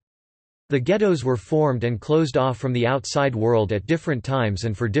Jews. The ghettos were formed and closed off from the outside world at different times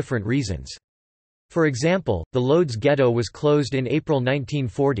and for different reasons. For example, the Lodz ghetto was closed in April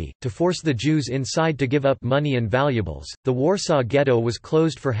 1940, to force the Jews inside to give up money and valuables. The Warsaw ghetto was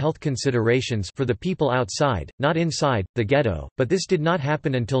closed for health considerations for the people outside, not inside, the ghetto, but this did not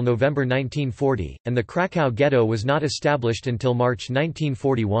happen until November 1940, and the Kraków ghetto was not established until March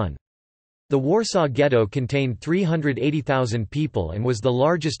 1941. The Warsaw Ghetto contained 380,000 people and was the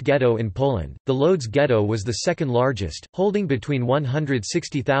largest ghetto in Poland. The Lodz Ghetto was the second largest, holding between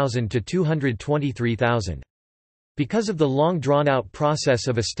 160,000 to 223,000. Because of the long drawn-out process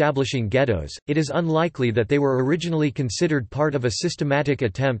of establishing ghettos, it is unlikely that they were originally considered part of a systematic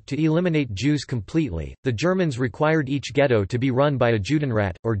attempt to eliminate Jews completely. The Germans required each ghetto to be run by a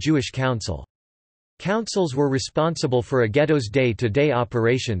Judenrat, or Jewish council. Councils were responsible for a ghetto's day-to-day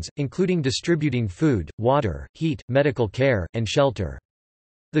operations, including distributing food, water, heat, medical care, and shelter.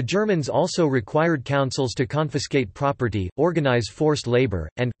 The Germans also required councils to confiscate property, organize forced labor,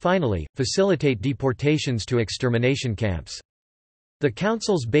 and, finally, facilitate deportations to extermination camps. The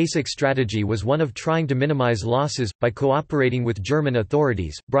council's basic strategy was one of trying to minimize losses, by cooperating with German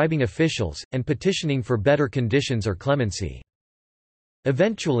authorities, bribing officials, and petitioning for better conditions or clemency.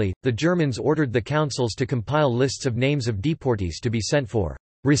 Eventually, the Germans ordered the councils to compile lists of names of deportees to be sent for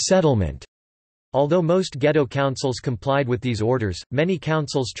resettlement. Although most ghetto councils complied with these orders, many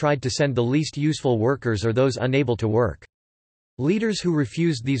councils tried to send the least useful workers or those unable to work. Leaders who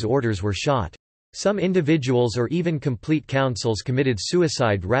refused these orders were shot. Some individuals or even complete councils committed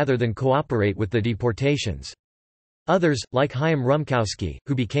suicide rather than cooperate with the deportations. Others, like Chaim Rumkowski,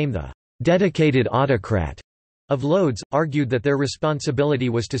 who became the dedicated autocrat of Lodz, argued that their responsibility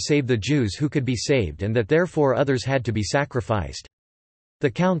was to save the Jews who could be saved and that therefore others had to be sacrificed.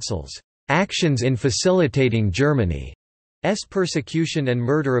 The council's actions in facilitating Germany's persecution and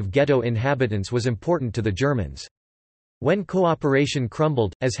murder of ghetto inhabitants was important to the Germans. When cooperation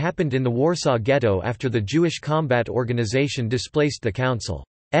crumbled, as happened in the Warsaw Ghetto after the Jewish Combat Organization displaced the council's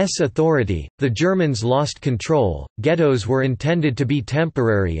authority, the Germans lost control. Ghettos were intended to be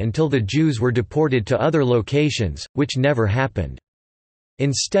temporary until the Jews were deported to other locations, which never happened.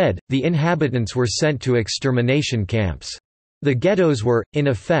 Instead, the inhabitants were sent to extermination camps. The ghettos were, in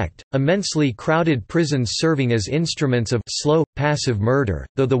effect, immensely crowded prisons serving as instruments of slow, passive murder,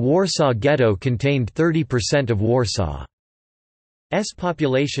 though the Warsaw Ghetto contained 30% of Warsaw's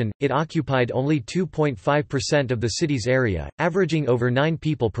population. It occupied only 2.5% of the city's area, averaging over 9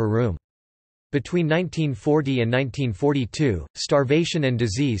 people per room. Between 1940 and 1942, starvation and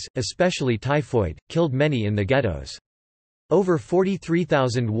disease, especially typhoid, killed many in the ghettos. Over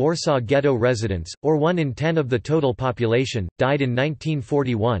 43,000 Warsaw Ghetto residents, or 1 in 10 of the total population, died in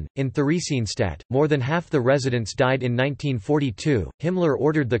 1941. In Theresienstadt, more than half the residents died in 1942. Himmler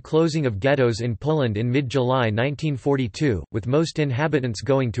ordered the closing of ghettos in Poland in mid-July 1942, with most inhabitants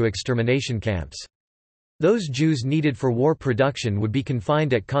going to extermination camps. Those Jews needed for war production would be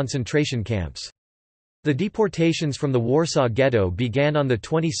confined at concentration camps. The deportations from the Warsaw Ghetto began on the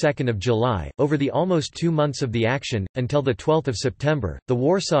 22nd of July. Over the almost 2 months of the action, until the 12th of September, the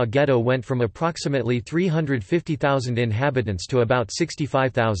Warsaw Ghetto went from approximately 350,000 inhabitants to about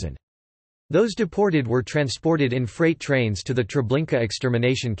 65,000. Those deported were transported in freight trains to the Treblinka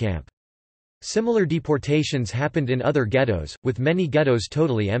extermination camp. Similar deportations happened in other ghettos, with many ghettos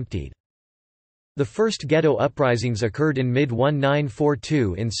totally emptied. The first ghetto uprisings occurred in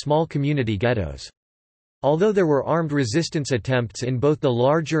mid-1942 in small community ghettos. Although there were armed resistance attempts in both the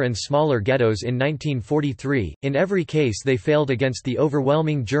larger and smaller ghettos in 1943, in every case they failed against the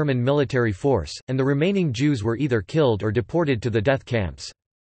overwhelming German military force, and the remaining Jews were either killed or deported to the death camps.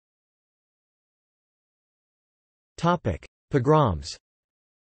 Pogroms.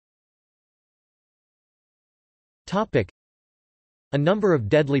 A number of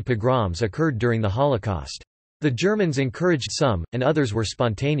deadly pogroms occurred during the Holocaust. The Germans encouraged some, and others were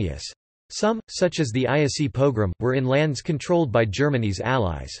spontaneous. Some, such as the Iasi pogrom, were in lands controlled by Germany's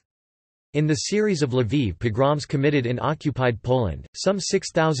allies. In the series of Lviv pogroms committed in occupied Poland, some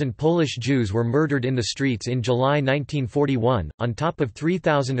 6,000 Polish Jews were murdered in the streets in July 1941, on top of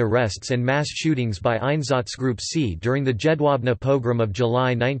 3,000 arrests and mass shootings by Einsatzgruppe C during the Jedwabne pogrom of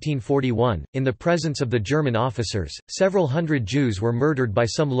July 1941. In the presence of the German officers, several hundred Jews were murdered by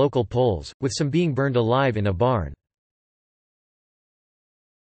some local Poles, with some being burned alive in a barn.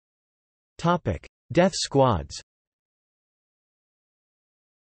 Death squads.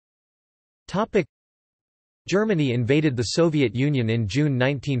 Germany invaded the Soviet Union in June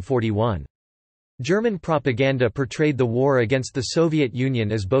 1941. German propaganda portrayed the war against the Soviet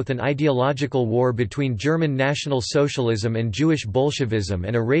Union as both an ideological war between German National Socialism and Jewish Bolshevism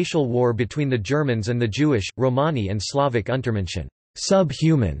and a racial war between the Germans and the Jewish, Romani and Slavic Untermenschen,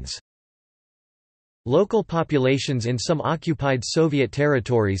 subhumans. Local populations in some occupied Soviet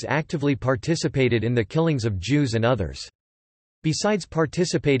territories actively participated in the killings of Jews and others. Besides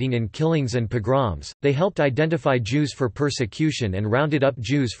participating in killings and pogroms, they helped identify Jews for persecution and rounded up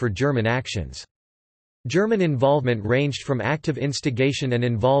Jews for German actions. German involvement ranged from active instigation and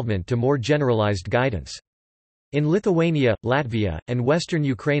involvement to more generalized guidance. In Lithuania, Latvia, and western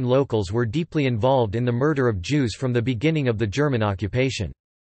Ukraine, locals were deeply involved in the murder of Jews from the beginning of the German occupation.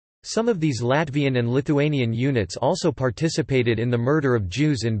 Some of these Latvian and Lithuanian units also participated in the murder of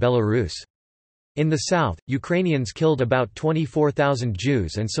Jews in Belarus. In the south, Ukrainians killed about 24,000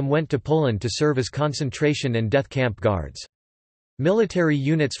 Jews and some went to Poland to serve as concentration and death camp guards. Military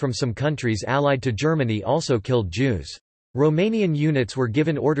units from some countries allied to Germany also killed Jews. Romanian units were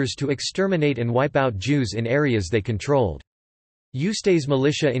given orders to exterminate and wipe out Jews in areas they controlled. Ustase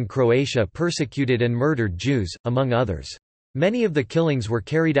militia in Croatia persecuted and murdered Jews, among others. Many of the killings were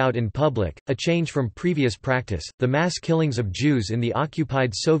carried out in public, a change from previous practice. The mass killings of Jews in the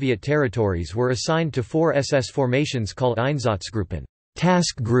occupied Soviet territories were assigned to 4 SS formations called Einsatzgruppen,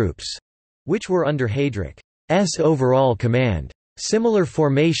 task groups, which were under Heydrich's overall command. Similar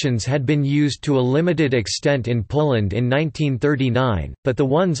formations had been used to a limited extent in Poland in 1939, but the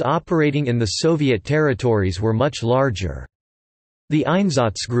ones operating in the Soviet territories were much larger. The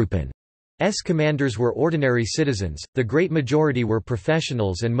Einsatzgruppen's commanders were ordinary citizens, the great majority were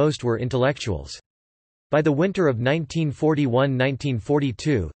professionals and most were intellectuals. By the winter of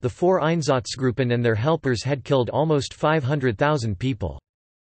 1941–1942, the four Einsatzgruppen and their helpers had killed almost 500,000 people.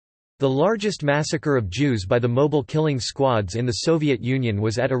 The largest massacre of Jews by the mobile killing squads in the Soviet Union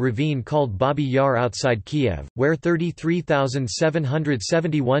was at a ravine called Babi Yar outside Kiev, where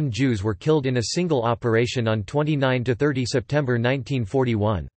 33,771 Jews were killed in a single operation on 29–30 September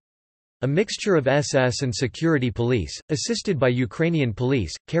 1941. A mixture of SS and security police, assisted by Ukrainian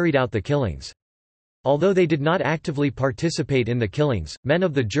police, carried out the killings. Although they did not actively participate in the killings, men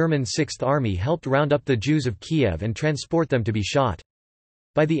of the German Sixth Army helped round up the Jews of Kiev and transport them to be shot.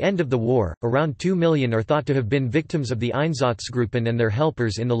 By the end of the war, around 2 million are thought to have been victims of the Einsatzgruppen and their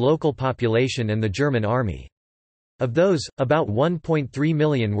helpers in the local population and the German army. Of those, about 1.3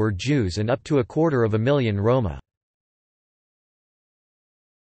 million were Jews and up to 250,000 Roma.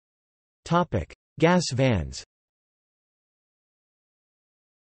 Gas vans.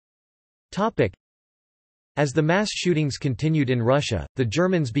 As the mass shootings continued in Russia, the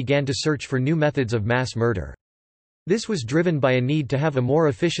Germans began to search for new methods of mass murder. This was driven by a need to have a more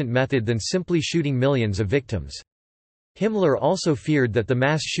efficient method than simply shooting millions of victims. Himmler also feared that the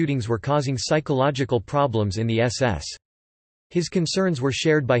mass shootings were causing psychological problems in the SS. His concerns were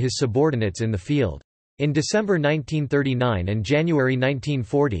shared by his subordinates in the field. In December 1939 and January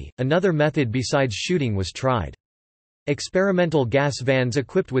 1940, another method besides shooting was tried. Experimental gas vans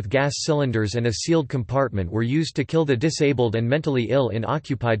equipped with gas cylinders and a sealed compartment were used to kill the disabled and mentally ill in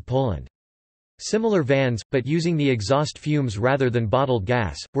occupied Poland. Similar vans, but using the exhaust fumes rather than bottled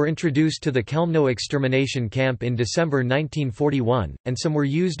gas, were introduced to the Chelmno extermination camp in December 1941, and some were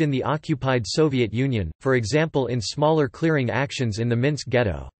used in the occupied Soviet Union, for example in smaller clearing actions in the Minsk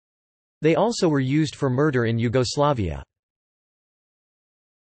ghetto. They also were used for murder in Yugoslavia.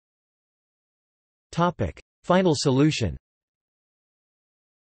 Final solution.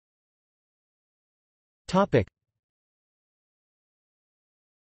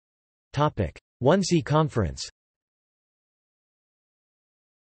 Wannsee Conference.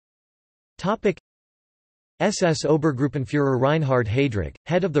 SS Obergruppenführer Reinhard Heydrich,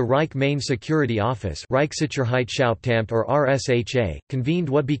 head of the Reich Main Security Office Reichssicherheitshauptamt or RSHA, convened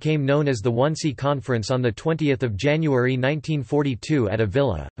what became known as the Wannsee Conference on 20 January 1942 at a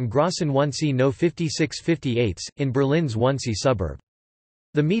villa, am Grossen Wannsee No 5658, in Berlin's Wannsee suburb.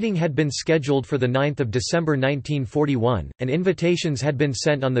 The meeting had been scheduled for 9 December 1941, and invitations had been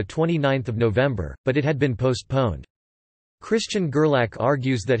sent on 29 November, but it had been postponed. Christian Gerlach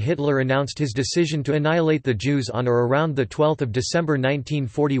argues that Hitler announced his decision to annihilate the Jews on or around 12 December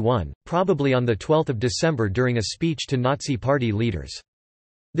 1941, probably on 12 December during a speech to Nazi Party leaders.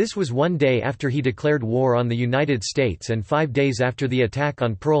 This was one day after he declared war on the United States and 5 days after the attack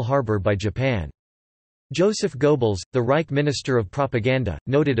on Pearl Harbor by Japan. Joseph Goebbels, the Reich Minister of Propaganda,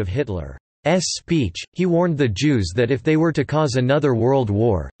 noted of Hitler's speech, he warned the Jews that if they were to cause another world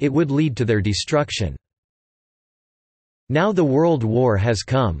war, it would lead to their destruction. Now the world war has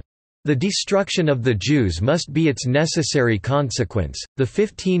come. The destruction of the Jews must be its necessary consequence. The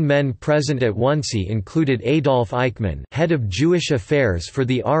 15 men present at Wannsee included Adolf Eichmann, head of Jewish affairs for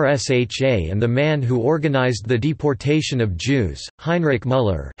the RSHA, and the man who organized the deportation of Jews, Heinrich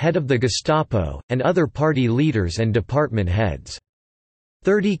Müller, head of the Gestapo, and other party leaders and department heads.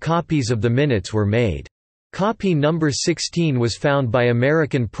 30 copies of the minutes were made. Copy number 16 was found by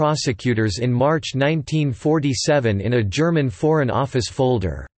American prosecutors in March 1947 in a German Foreign Office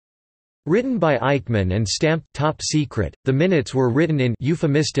folder. Written by Eichmann and stamped top secret, the minutes were written in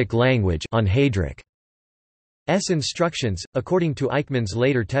euphemistic language on Heydrich's instructions, according to Eichmann's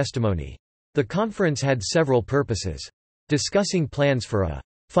later testimony. The conference had several purposes. Discussing plans for a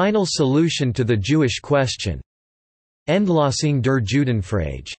final solution to the Jewish question, Endlösung der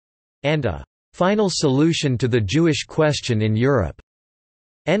Judenfrage, and a final solution to the Jewish question in Europe,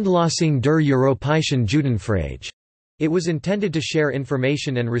 Endlösung der Europäischen Judenfrage. It was intended to share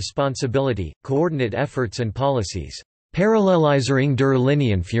information and responsibility, coordinate efforts and policies, Parallelisierung der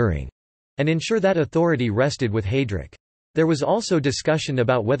Linienführung, and ensure that authority rested with Heydrich. There was also discussion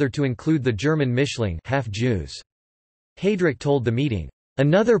about whether to include the German Mischling half-Jews. Heydrich told the meeting,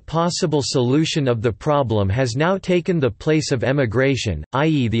 "Another possible solution of the problem has now taken the place of emigration,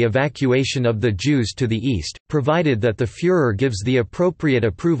 i.e. the evacuation of the Jews to the east, provided that the Führer gives the appropriate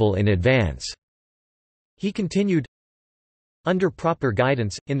approval in advance." He continued, Under proper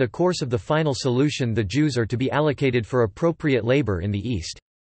guidance, in the course of the final solution the Jews are to be allocated for appropriate labor in the East.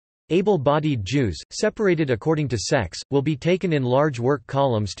 Able-bodied Jews, separated according to sex, will be taken in large work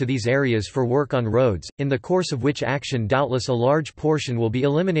columns to these areas for work on roads, in the course of which action doubtless a large portion will be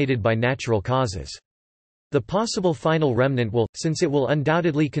eliminated by natural causes. The possible final remnant will, since it will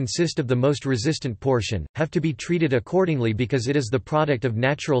undoubtedly consist of the most resistant portion, have to be treated accordingly because it is the product of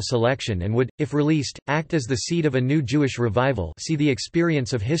natural selection and would, if released, act as the seed of a new Jewish revival. See the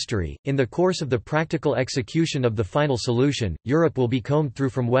experience of history. In the course of the practical execution of the final solution, Europe will be combed through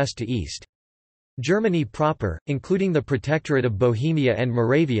from west to east. Germany proper, including the Protectorate of Bohemia and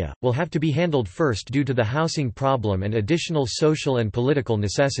Moravia, will have to be handled first due to the housing problem and additional social and political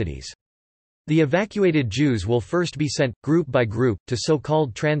necessities. The evacuated Jews will first be sent, group by group, to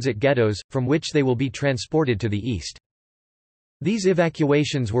so-called transit ghettos, from which they will be transported to the east. These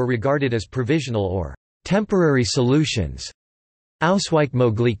evacuations were regarded as provisional or temporary solutions.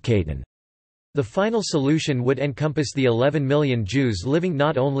 Ausweichmöglichkeiten. The final solution would encompass the 11 million Jews living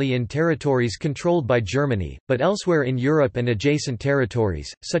not only in territories controlled by Germany, but elsewhere in Europe and adjacent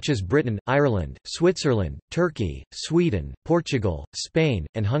territories, such as Britain, Ireland, Switzerland, Turkey, Sweden, Portugal, Spain,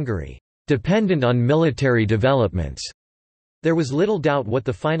 and Hungary. Dependent on military developments. There was little doubt what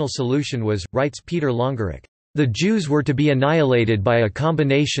the final solution was, writes Peter Longerich. The Jews were to be annihilated by a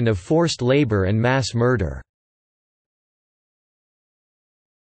combination of forced labor and mass murder.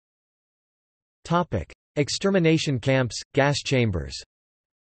 Extermination camps, gas chambers.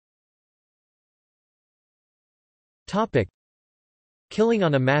 Killing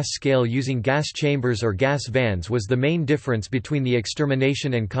on a mass scale using gas chambers or gas vans was the main difference between the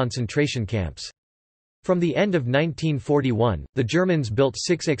extermination and concentration camps. From the end of 1941, the Germans built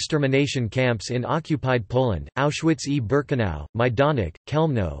 6 extermination camps in occupied Poland, Auschwitz-Birkenau, Majdanek,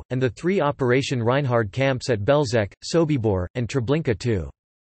 Chełmno, and the 3 Operation Reinhard camps at Belzec, Sobibor, and Treblinka II.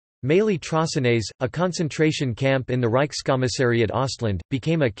 Maly Trossines, a concentration camp in the Reichskommissariat Ostland,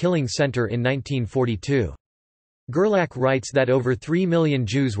 became a killing center in 1942. Gerlach writes that over 3 million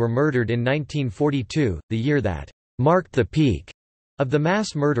Jews were murdered in 1942, the year that marked the peak of the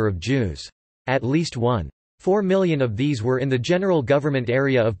mass murder of Jews. At least 1.4 million of these were in the general government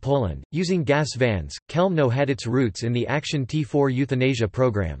area of Poland, using gas vans. Chełmno had its roots in the Action T4 euthanasia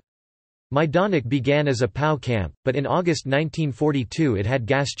program. Majdanek began as a POW camp, but in August 1942 it had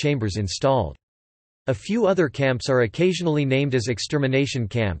gas chambers installed. A few other camps are occasionally named as extermination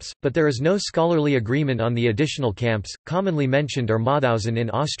camps, but there is no scholarly agreement on the additional camps. Commonly mentioned are Mauthausen in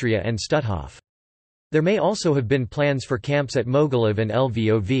Austria and Stutthof. There may also have been plans for camps at Mogilev and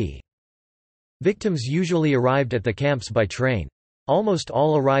Lvov. Victims usually arrived at the camps by train. Almost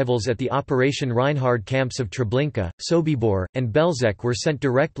all arrivals at the Operation Reinhard camps of Treblinka, Sobibor, and Belzec were sent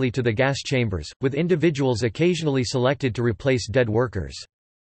directly to the gas chambers, with individuals occasionally selected to replace dead workers.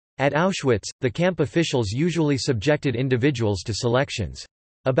 At Auschwitz, the camp officials usually subjected individuals to selections.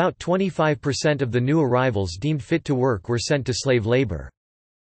 About 25% of the new arrivals deemed fit to work were sent to slave labor.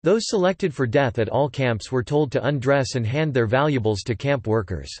 Those selected for death at all camps were told to undress and hand their valuables to camp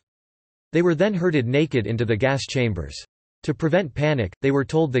workers. They were then herded naked into the gas chambers. To prevent panic, they were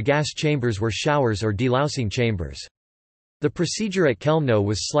told the gas chambers were showers or delousing chambers. The procedure at Chełmno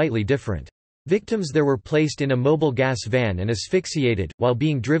was slightly different. Victims there were placed in a mobile gas van and asphyxiated, while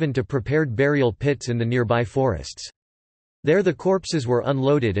being driven to prepared burial pits in the nearby forests. There the corpses were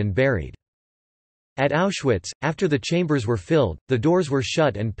unloaded and buried. At Auschwitz, after the chambers were filled, the doors were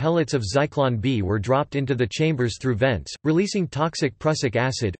shut and pellets of Zyklon B were dropped into the chambers through vents, releasing toxic prussic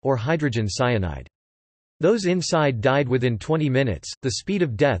acid, or hydrogen cyanide. Those inside died within 20 minutes. The speed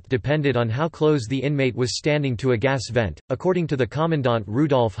of death depended on how close the inmate was standing to a gas vent, according to the commandant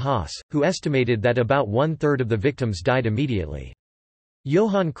Rudolf Haas, who estimated that about 1/3 of the victims died immediately.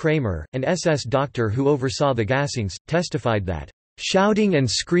 Johann Kramer, an SS doctor who oversaw the gassings, testified that shouting and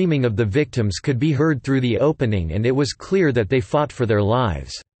screaming of the victims could be heard through the opening and it was clear that they fought for their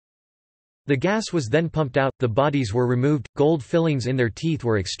lives. The gas was then pumped out, the bodies were removed, gold fillings in their teeth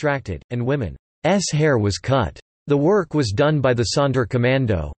were extracted, and women's hair was cut. The work was done by the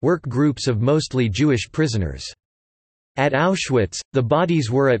Sonderkommando, work groups of mostly Jewish prisoners. At Auschwitz, the bodies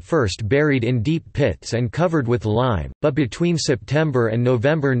were at first buried in deep pits and covered with lime, but between September and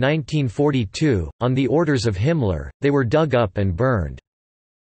November 1942, on the orders of Himmler, they were dug up and burned.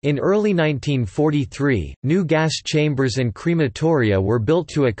 In early 1943, new gas chambers and crematoria were built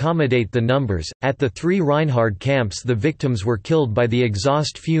to accommodate the numbers. At the 3 Reinhard camps, the victims were killed by the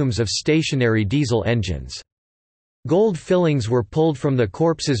exhaust fumes of stationary diesel engines. Gold fillings were pulled from the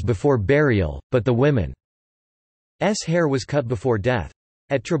corpses before burial, but the women's hair was cut before death.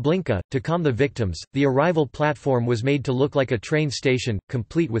 At Treblinka, to calm the victims, the arrival platform was made to look like a train station,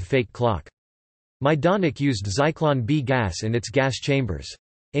 complete with fake clock. Majdanek used Zyklon B gas in its gas chambers.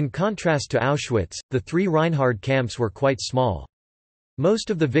 In contrast to Auschwitz, the three Reinhard camps were quite small. Most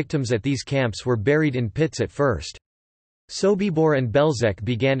of the victims at these camps were buried in pits at first. Sobibor and Belzec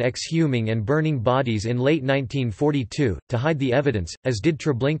began exhuming and burning bodies in late 1942, to hide the evidence, as did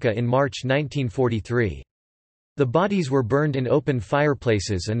Treblinka in March 1943. The bodies were burned in open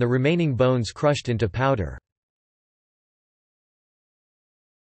fireplaces and the remaining bones crushed into powder.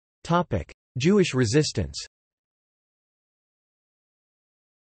 Jewish resistance.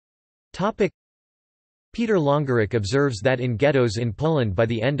 Peter Longerich observes that in ghettos in Poland by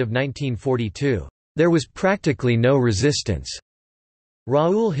the end of 1942, there was practically no resistance.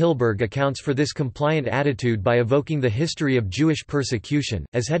 Raoul Hilberg accounts for this compliant attitude by evoking the history of Jewish persecution,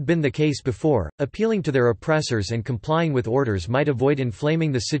 as had been the case before, appealing to their oppressors and complying with orders might avoid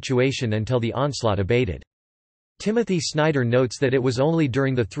inflaming the situation until the onslaught abated. Timothy Snyder notes that it was only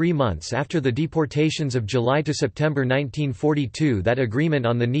during the 3 months after the deportations of July to September 1942 that agreement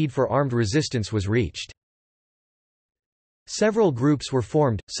on the need for armed resistance was reached. Several groups were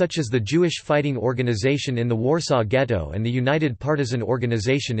formed, such as the Jewish Fighting Organization in the Warsaw Ghetto and the United Partisan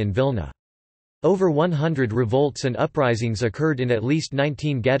Organization in Vilna. Over 100 revolts and uprisings occurred in at least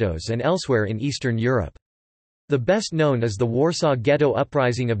 19 ghettos and elsewhere in Eastern Europe. The best known is the Warsaw Ghetto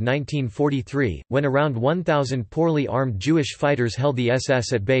Uprising of 1943, when around 1,000 poorly armed Jewish fighters held the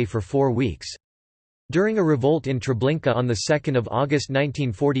SS at bay for 4 weeks. During a revolt in Treblinka on 2 August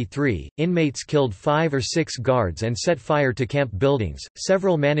 1943, inmates killed 5 or 6 guards and set fire to camp buildings.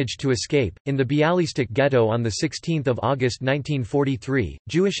 Several managed to escape. In the Bialystok ghetto on 16 August 1943,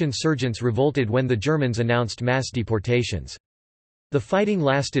 Jewish insurgents revolted when the Germans announced mass deportations. The fighting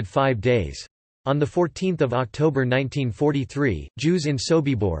lasted 5 days. On 14 October 1943, Jews in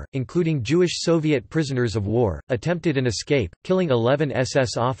Sobibor, including Jewish Soviet prisoners of war, attempted an escape, killing 11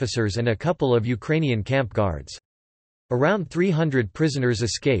 SS officers and a couple of Ukrainian camp guards. Around 300 prisoners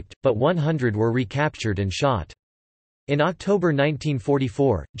escaped, but 100 were recaptured and shot. In October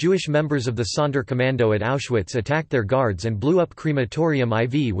 1944, Jewish members of the Sonderkommando at Auschwitz attacked their guards and blew up crematorium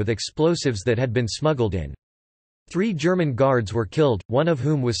IV with explosives that had been smuggled in. 3 German guards were killed, one of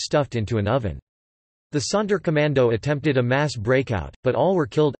whom was stuffed into an oven. The Sonderkommando attempted a mass breakout, but all were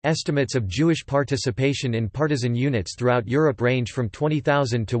killed. Estimates of Jewish participation in partisan units throughout Europe range from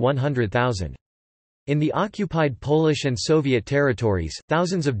 20,000 to 100,000. In the occupied Polish and Soviet territories,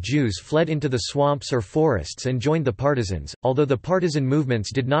 thousands of Jews fled into the swamps or forests and joined the partisans, although the partisan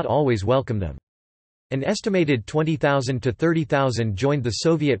movements did not always welcome them. An estimated 20,000 to 30,000 joined the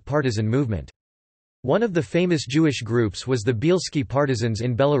Soviet partisan movement. One of the famous Jewish groups was the Bielski partisans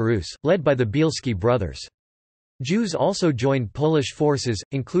in Belarus, led by the Bielski brothers. Jews also joined Polish forces,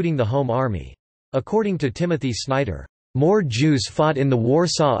 including the Home Army. According to Timothy Snyder, "More Jews fought in the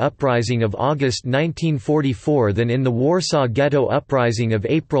Warsaw Uprising of August 1944 than in the Warsaw Ghetto Uprising of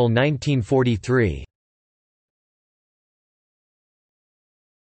April 1943."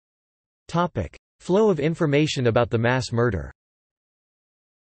 Flow of information about the mass murder.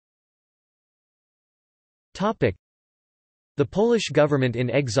 The Polish government in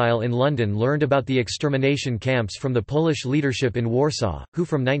exile in London learned about the extermination camps from the Polish leadership in Warsaw, who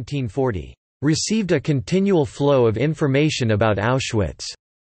from 1940 received a continual flow of information about Auschwitz,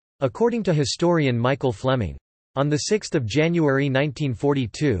 according to historian Michael Fleming. On 6 January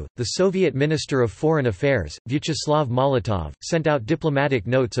 1942, the Soviet Minister of Foreign Affairs, Vyacheslav Molotov, sent out diplomatic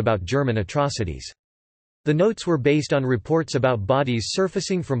notes about German atrocities. The notes were based on reports about bodies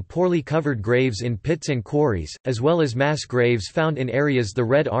surfacing from poorly covered graves in pits and quarries, as well as mass graves found in areas the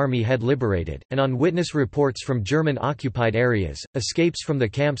Red Army had liberated, and on witness reports from German-occupied areas. Escapes from the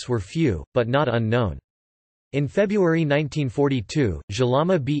camps were few, but not unknown. In February 1942,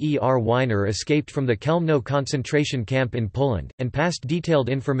 Zalama Ber Weiner escaped from the Chełmno concentration camp in Poland, and passed detailed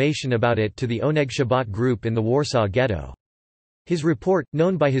information about it to the Oneg Shabbat group in the Warsaw Ghetto. His report,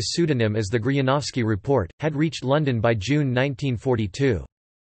 known by his pseudonym as the Gryanowski Report, had reached London by June 1942.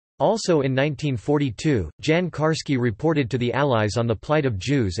 Also in 1942, Jan Karski reported to the Allies on the plight of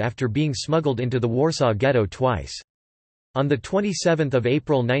Jews after being smuggled into the Warsaw Ghetto twice. On 27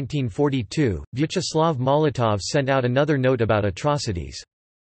 April 1942, Vyacheslav Molotov sent out another note about atrocities.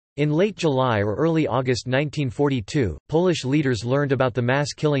 In late July or early August 1942, Polish leaders learned about the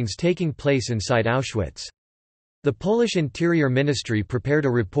mass killings taking place inside Auschwitz. The Polish Interior Ministry prepared a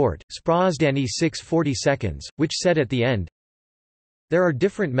report, Sprawozdanie 6/40, which said at the end, "There are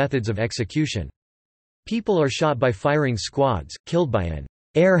different methods of execution. People are shot by firing squads, killed by an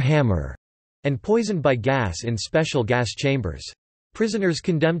air hammer, and poisoned by gas in special gas chambers. Prisoners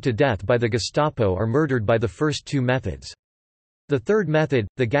condemned to death by the Gestapo are murdered by the first two methods. The third method,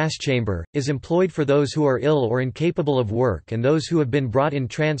 the gas chamber, is employed for those who are ill or incapable of work and those who have been brought in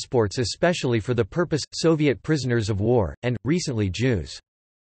transports especially for the purpose, Soviet prisoners of war, and, recently Jews.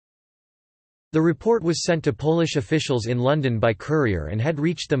 The report was sent to Polish officials in London by courier and had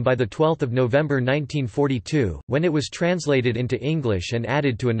reached them by 12 November 1942, when it was translated into English and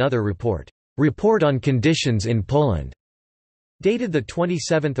added to another report, "Report on Conditions in Poland." Dated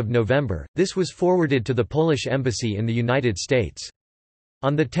 27 November, this was forwarded to the Polish embassy in the United States.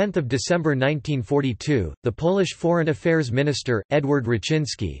 On 10 December 1942, the Polish Foreign Affairs Minister, Edward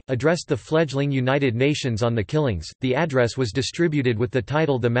Raczynski, addressed the fledgling United Nations on the killings. The address was distributed with the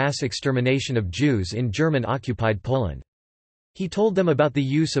title The Mass Extermination of Jews in German-occupied Poland. He told them about the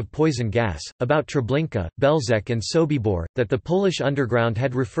use of poison gas, about Treblinka, Belzec and Sobibor, that the Polish underground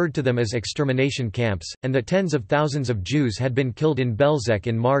had referred to them as extermination camps, and that tens of thousands of Jews had been killed in Belzec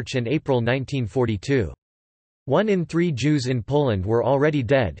in March and April 1942. 1 in 3 Jews in Poland were already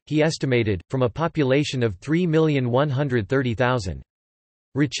dead, he estimated, from a population of 3,130,000.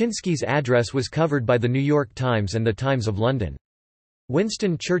 Raczynski's address was covered by The New York Times and The Times of London.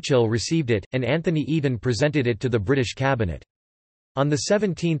 Winston Churchill received it, and Anthony Eden presented it to the British cabinet. On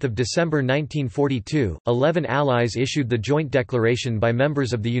 17 December 1942, 11 allies issued the joint declaration by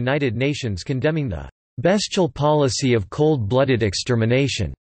members of the United Nations condemning the "bestial policy of cold-blooded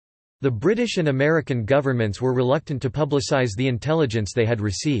extermination." The British and American governments were reluctant to publicize the intelligence they had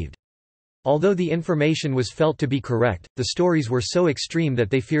received. Although the information was felt to be correct, the stories were so extreme that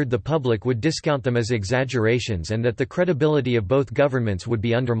they feared the public would discount them as exaggerations and that the credibility of both governments would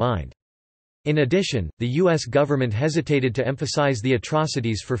be undermined. In addition, the U.S. government hesitated to emphasize the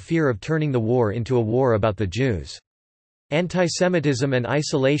atrocities for fear of turning the war into a war about the Jews. Antisemitism and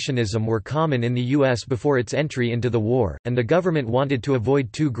isolationism were common in the U.S. before its entry into the war, and the government wanted to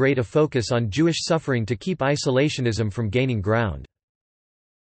avoid too great a focus on Jewish suffering to keep isolationism from gaining ground.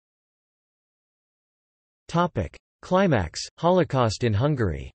 Climax: Holocaust in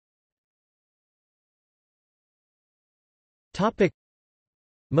Hungary.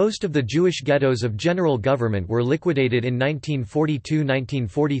 Most of the Jewish ghettos of general government were liquidated in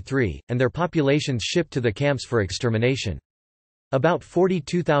 1942–1943, and their populations shipped to the camps for extermination. About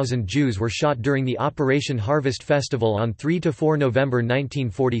 42,000 Jews were shot during the Operation Harvest Festival on 3–4 November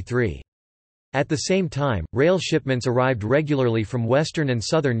 1943. At the same time, rail shipments arrived regularly from Western and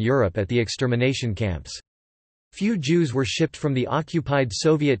Southern Europe at the extermination camps. Few Jews were shipped from the occupied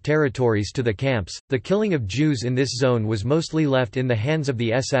Soviet territories to the camps. The killing of Jews in this zone was mostly left in the hands of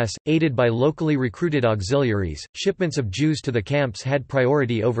the SS, aided by locally recruited auxiliaries. Shipments of Jews to the camps had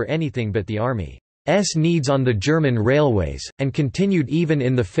priority over anything but the army's needs on the German railways, and continued even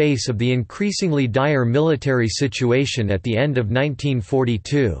in the face of the increasingly dire military situation at the end of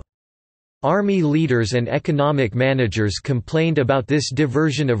 1942. Army leaders and economic managers complained about this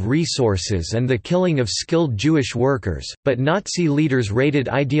diversion of resources and the killing of skilled Jewish workers, but Nazi leaders rated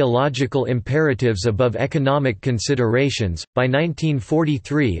ideological imperatives above economic considerations. By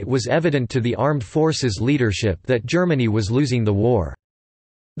 1943, it was evident to the armed forces leadership that Germany was losing the war.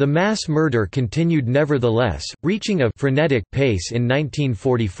 The mass murder continued nevertheless, reaching a frenetic pace in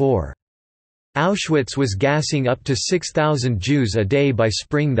 1944. Auschwitz was gassing up to 6,000 Jews a day by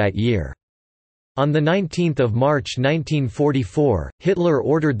spring that year. On 19 March 1944, Hitler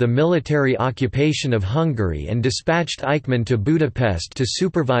ordered the military occupation of Hungary and dispatched Eichmann to Budapest to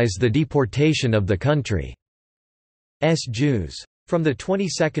supervise the deportation of the country's Jews. From the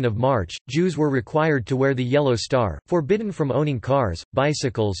 22nd of March, Jews were required to wear the Yellow Star, forbidden from owning cars,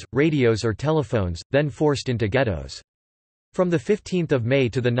 bicycles, radios or telephones, then forced into ghettos. From 15 May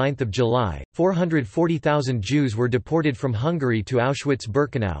to 9 July, 440,000 Jews were deported from Hungary to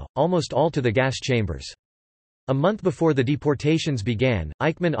Auschwitz-Birkenau, almost all to the gas chambers. A month before the deportations began,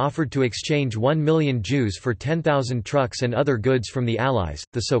 Eichmann offered to exchange 1 million Jews for 10,000 trucks and other goods from the Allies,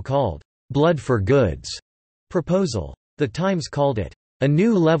 the so-called "blood for goods" proposal. The Times called it, "a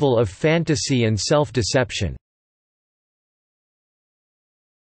new level of fantasy and self-deception."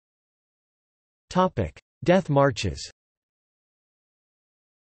 Death marches.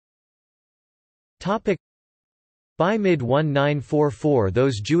 By mid-1944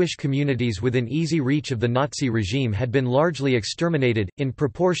 those Jewish communities within easy reach of the Nazi regime had been largely exterminated, in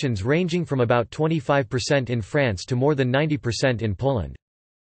proportions ranging from about 25% in France to more than 90% in Poland.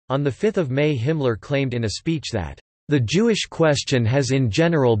 On 5 May Himmler claimed in a speech that, "The Jewish question has in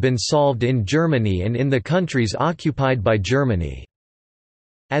general been solved in Germany and in the countries occupied by Germany."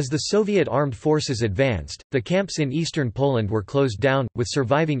 As the Soviet armed forces advanced, the camps in eastern Poland were closed down, with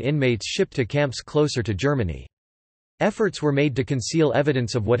surviving inmates shipped to camps closer to Germany. Efforts were made to conceal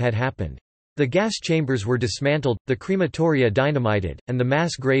evidence of what had happened. The gas chambers were dismantled, the crematoria dynamited, and the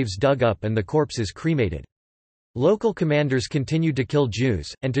mass graves dug up and the corpses cremated. Local commanders continued to kill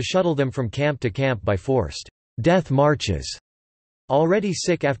Jews, and to shuttle them from camp to camp by forced death marches. Already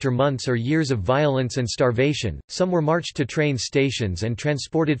sick after months or years of violence and starvation, some were marched to train stations and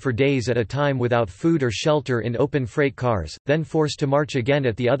transported for days at a time without food or shelter in open freight cars, then forced to march again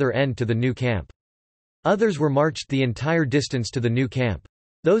at the other end to the new camp. Others were marched the entire distance to the new camp.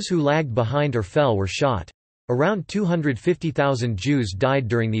 Those who lagged behind or fell were shot. Around 250,000 Jews died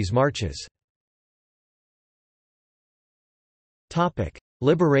during these marches.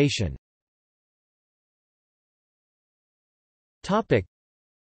 Liberation.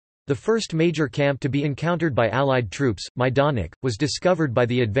 The first major camp to be encountered by Allied troops, Majdanek, was discovered by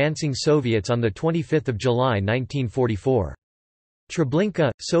the advancing Soviets on 25 July 1944.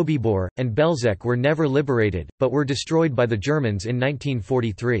 Treblinka, Sobibor, and Belzec were never liberated, but were destroyed by the Germans in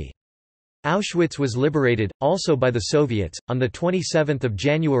 1943. Auschwitz was liberated, also by the Soviets, on 27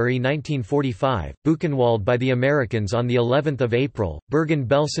 January 1945, Buchenwald by the Americans on of April,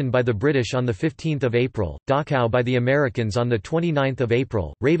 Bergen-Belsen by the British on 15 April, Dachau by the Americans on 29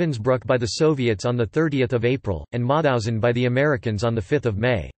 April, Ravensbrück by the Soviets on 30 April, and Mauthausen by the Americans on 5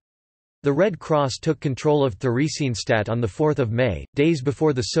 May. The Red Cross took control of Theresienstadt on 4 May. Days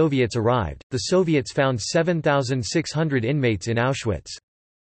before the Soviets arrived, the Soviets found 7,600 inmates in Auschwitz.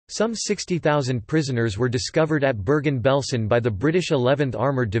 Some 60,000 prisoners were discovered at Bergen-Belsen by the British 11th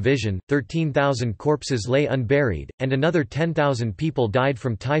Armoured Division, 13,000 corpses lay unburied, and another 10,000 people died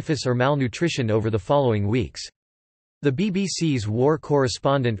from typhus or malnutrition over the following weeks. The BBC's war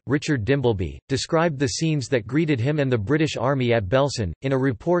correspondent, Richard Dimbleby, described the scenes that greeted him and the British Army at Belsen, in a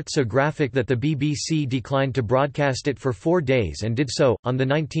report so graphic that the BBC declined to broadcast it for 4 days and did so, on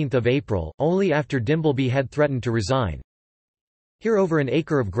 19 April, only after Dimbleby had threatened to resign. Here over an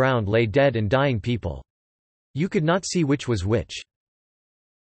acre of ground lay dead and dying people. You could not see which was which.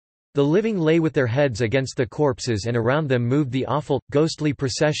 The living lay with their heads against the corpses, and around them moved the awful, ghostly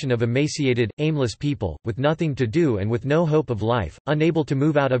procession of emaciated, aimless people, with nothing to do and with no hope of life, unable to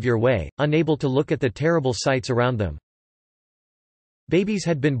move out of your way, unable to look at the terrible sights around them. Babies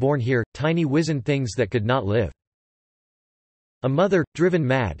had been born here, tiny wizened things that could not live. A mother, driven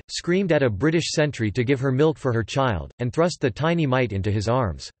mad, screamed at a British sentry to give her milk for her child, and thrust the tiny mite into his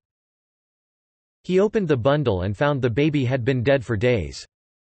arms. He opened the bundle and found the baby had been dead for days.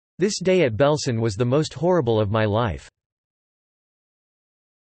 This day at Belsen was the most horrible of my life.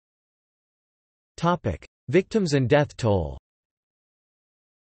 Victims and death toll.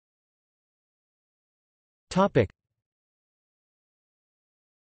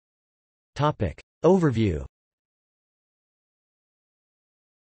 Overview.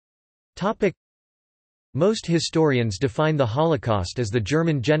 Most historians define the Holocaust as the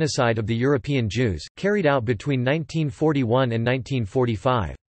German genocide of the European Jews, carried out between 1941 and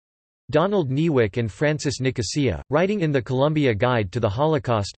 1945. Donald Niewyk and Francis Nicosia, writing in the Columbia Guide to the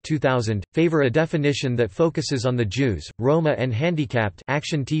Holocaust 2000, favor a definition that focuses on the Jews, Roma and handicapped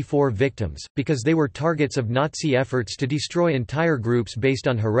Action T4 victims, because they were targets of Nazi efforts to destroy entire groups based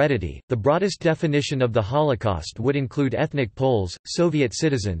on heredity. The broadest definition of the Holocaust would include ethnic Poles, Soviet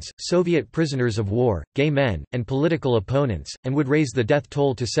citizens, Soviet prisoners of war, gay men, and political opponents, and would raise the death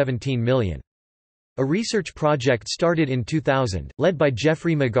toll to 17 million. A research project started in 2000, led by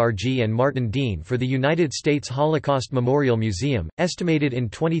Jeffrey McGargee and Martin Dean for the United States Holocaust Memorial Museum, estimated in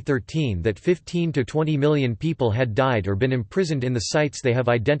 2013 that 15 to 20 million people had died or been imprisoned in the sites they have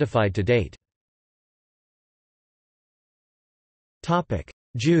identified to date.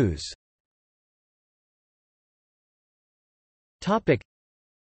 Jews.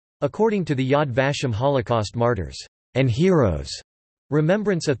 According to the Yad Vashem Holocaust Martyrs and Heroes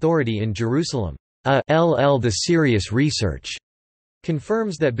Remembrance Authority in Jerusalem, the serious research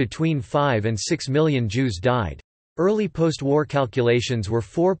confirms that between 5 and 6 million Jews died. Early post-war calculations were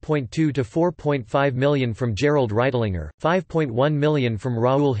 4.2 to 4.5 million from Gerald Reitlinger, 5.1 million from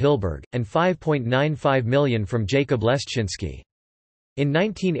Raoul Hilberg, and 5.95 million from Jacob Leszczynski. In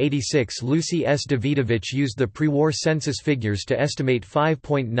 1986, Lucy S. Davidovich used the pre-war census figures to estimate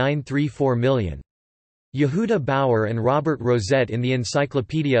 5.934 million. Yehuda Bauer and Robert Rosette in the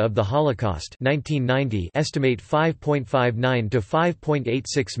Encyclopedia of the Holocaust 1990 estimate 5.59 to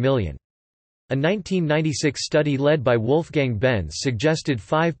 5.86 million. A 1996 study led by Wolfgang Benz suggested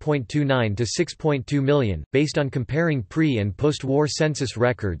 5.29 to 6.2 million, based on comparing pre- and post-war census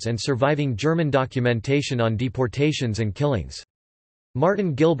records and surviving German documentation on deportations and killings.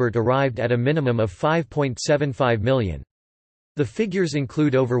 Martin Gilbert arrived at a minimum of 5.75 million. The figures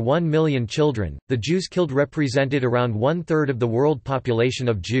include over 1 million children. The Jews killed represented around one-third of the world population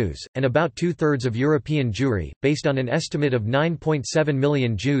of Jews, and about two-thirds of European Jewry, based on an estimate of 9.7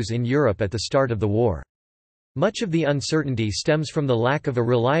 million Jews in Europe at the start of the war. Much of the uncertainty stems from the lack of a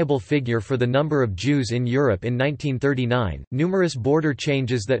reliable figure for the number of Jews in Europe in 1939, numerous border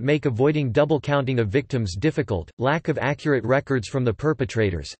changes that make avoiding double counting of victims difficult, lack of accurate records from the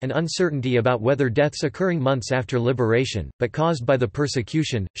perpetrators, and uncertainty about whether deaths occurring months after liberation, but caused by the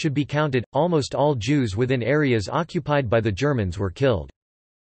persecution, should be counted. Almost all Jews within areas occupied by the Germans were killed.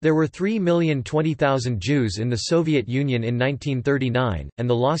 There were 3,020,000 Jews in the Soviet Union in 1939, and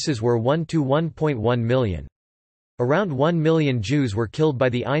the losses were 1 to 1.1 million. Around 1 million Jews were killed by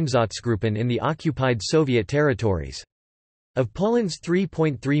the Einsatzgruppen in the occupied Soviet territories. Of Poland's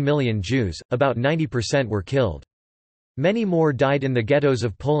 3.3 million Jews, about 90% were killed. Many more died in the ghettos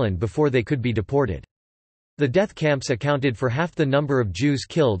of Poland before they could be deported. The death camps accounted for half the number of Jews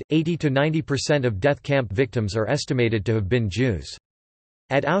killed. 80 to 90% of death camp victims are estimated to have been Jews.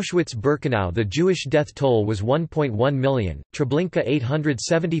 At Auschwitz-Birkenau the Jewish death toll was 1.1 million, Treblinka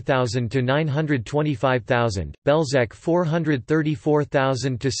 870,000 to 925,000, Belzec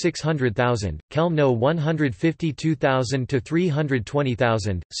 434,000 to 600,000, Chełmno 152,000 to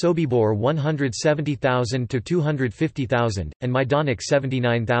 320,000, Sobibor 170,000 to 250,000, and Majdanek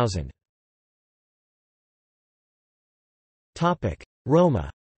 79,000. Roma.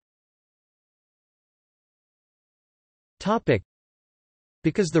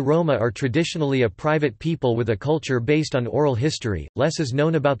 Because the Roma are traditionally a private people with a culture based on oral history, less is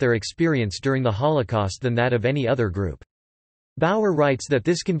known about their experience during the Holocaust than that of any other group. Bauer writes that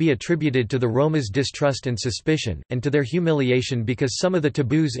this can be attributed to the Roma's distrust and suspicion, and to their humiliation because some of the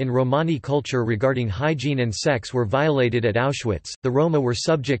taboos in Romani culture regarding hygiene and sex were violated at Auschwitz. The Roma were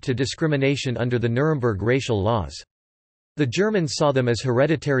subject to discrimination under the Nuremberg racial laws. The Germans saw them as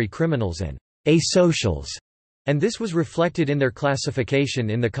hereditary criminals and asocials, and this was reflected in their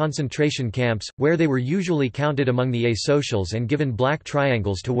classification in the concentration camps, where they were usually counted among the asocials and given black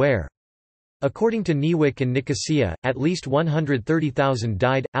triangles to wear. According to Niewyk and Nicosia, at least 130,000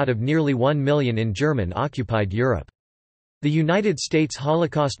 died, out of nearly 1 million in German-occupied Europe. The United States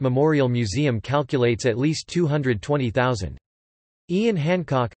Holocaust Memorial Museum calculates at least 220,000. Ian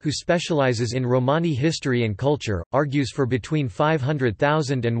Hancock, who specializes in Romani history and culture, argues for between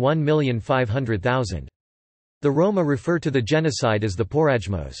 500,000 and 1,500,000. The Roma refer to the genocide as the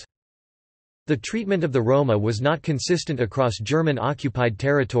porajmos. The treatment of the Roma was not consistent across German-occupied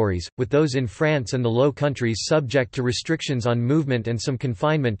territories, with those in France and the Low Countries subject to restrictions on movement and some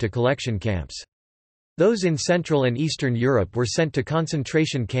confinement to collection camps. Those in Central and Eastern Europe were sent to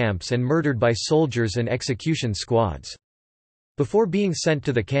concentration camps and murdered by soldiers and execution squads. Before being sent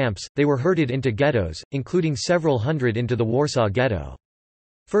to the camps, they were herded into ghettos, including several hundred into the Warsaw Ghetto.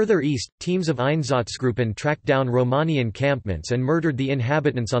 Further east, teams of Einsatzgruppen tracked down Romani encampments and murdered the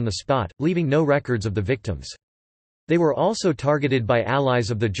inhabitants on the spot, leaving no records of the victims. They were also targeted by allies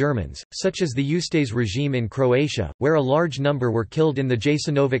of the Germans, such as the Ustaše regime in Croatia, where a large number were killed in the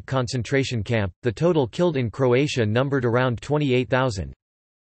Jasenovac concentration camp. The total killed in Croatia numbered around 28,000.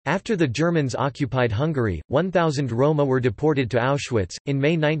 After the Germans occupied Hungary, 1,000 Roma were deported to Auschwitz. In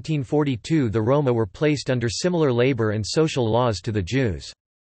May 1942, the Roma were placed under similar labor and social laws to the Jews.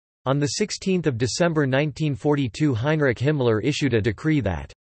 On 16 December 1942 Heinrich Himmler issued a decree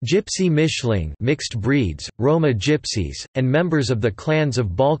that Gypsy Mischling mixed breeds, Roma gypsies, and members of the clans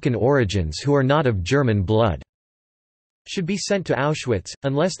of Balkan origins who are not of German blood should be sent to Auschwitz,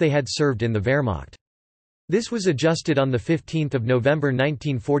 unless they had served in the Wehrmacht. This was adjusted on 15 November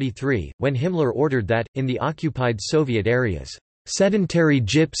 1943, when Himmler ordered that, in the occupied Soviet areas, sedentary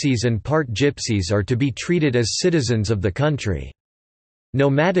gypsies and part gypsies are to be treated as citizens of the country.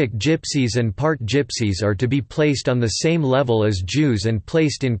 Nomadic gypsies and part gypsies are to be placed on the same level as Jews and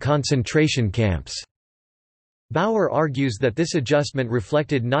placed in concentration camps. Bauer argues that this adjustment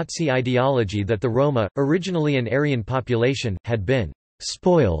reflected Nazi ideology that the Roma, originally an Aryan population, had been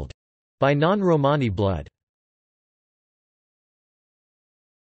 «spoiled» by non-Romani blood.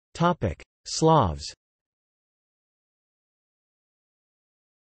 Slavs.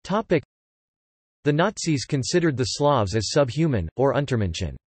 The Nazis considered the Slavs as subhuman, or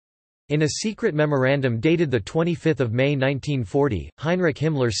Untermenschen. In a secret memorandum dated 25 May 1940, Heinrich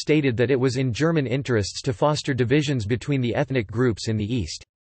Himmler stated that it was in German interests to foster divisions between the ethnic groups in the East.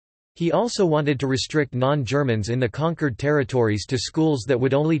 He also wanted to restrict non-Germans in the conquered territories to schools that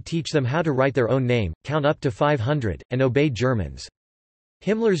would only teach them how to write their own name, count up to 500, and obey Germans.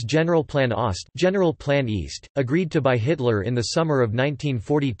 Himmler's Generalplan Ost, General Plan East, agreed to by Hitler in the summer of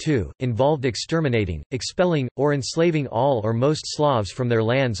 1942, involved exterminating, expelling, or enslaving all or most Slavs from their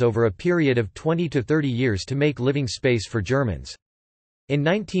lands over a period of 20 to 30 years to make living space for Germans. In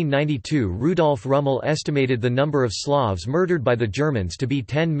 1992, Rudolf Rummel estimated the number of Slavs murdered by the Germans to be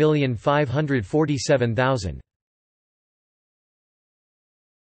 10,547,000.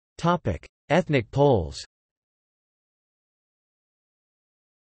 Ethnic Poles.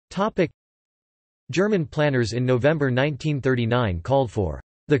 German planners in November 1939 called for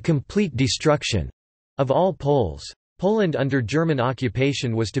the complete destruction of all Poles. Poland under German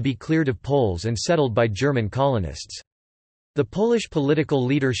occupation was to be cleared of Poles and settled by German colonists. The Polish political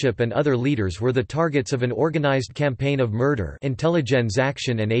leadership and other leaders were the targets of an organized campaign of murder,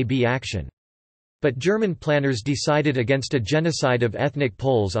 Intelligenzaktion and AB action. But German planners decided against a genocide of ethnic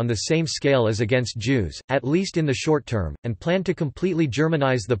Poles on the same scale as against Jews, at least in the short term, and planned to completely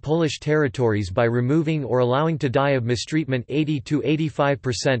Germanize the Polish territories by removing or allowing to die of mistreatment 80 to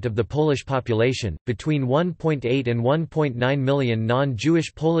 85% of the Polish population. Between 1.8 and 1.9 million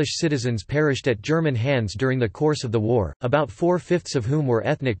non-Jewish Polish citizens perished at German hands during the course of the war, about 4/5 of whom were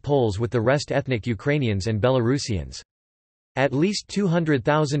ethnic Poles with the rest ethnic Ukrainians and Belarusians. At least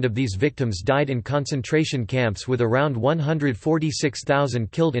 200,000 of these victims died in concentration camps with around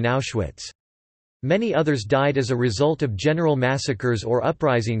 146,000 killed in Auschwitz. Many others died as a result of general massacres or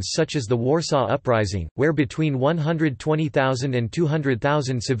uprisings such as the Warsaw Uprising, where between 120,000 and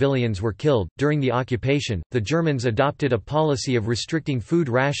 200,000 civilians were killed. During the occupation, the Germans adopted a policy of restricting food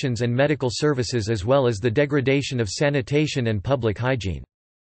rations and medical services as well as the degradation of sanitation and public hygiene.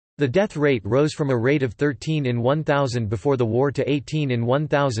 The death rate rose from a rate of 13 in 1,000 before the war to 18 in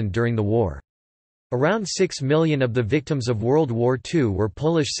 1,000 during the war. Around 6 million of the victims of World War II were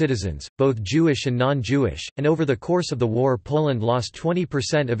Polish citizens, both Jewish and non-Jewish, and over the course of the war Poland lost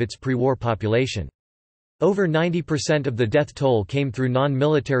 20% of its pre-war population. Over 90% of the death toll came through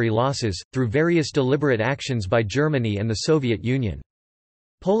non-military losses, through various deliberate actions by Germany and the Soviet Union.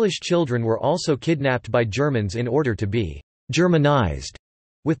 Polish children were also kidnapped by Germans in order to be Germanized,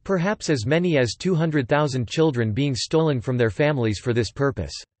 with perhaps as many as 200,000 children being stolen from their families for this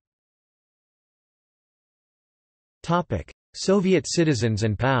purpose. Soviet citizens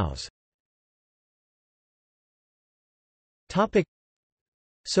and POWs.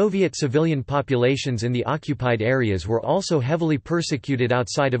 Soviet civilian populations in the occupied areas were also heavily persecuted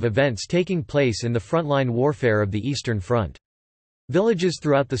outside of events taking place in the frontline warfare of the Eastern Front. Villages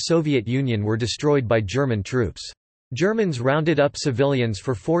throughout the Soviet Union were destroyed by German troops. Germans rounded up civilians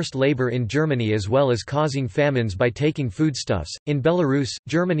for forced labor in Germany as well as causing famines by taking foodstuffs. In Belarus,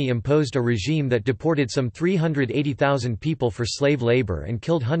 Germany imposed a regime that deported some 380,000 people for slave labor and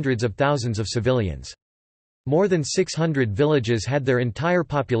killed hundreds of thousands of civilians. More than 600 villages had their entire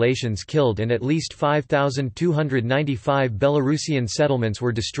populations killed and at least 5,295 Belarusian settlements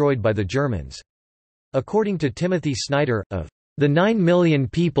were destroyed by the Germans. According to Timothy Snyder, of the 9 million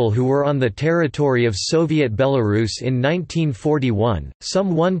people who were on the territory of Soviet Belarus in 1941,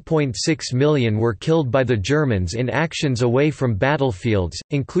 some 1.6 million were killed by the Germans in actions away from battlefields,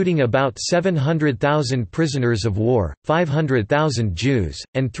 including about 700,000 prisoners of war, 500,000 Jews,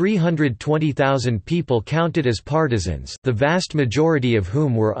 and 320,000 people counted as partisans, the vast majority of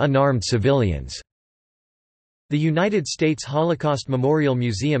whom were unarmed civilians. The United States Holocaust Memorial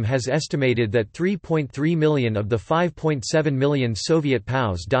Museum has estimated that 3.3 million of the 5.7 million Soviet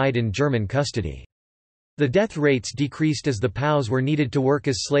POWs died in German custody. The death rates decreased as the POWs were needed to work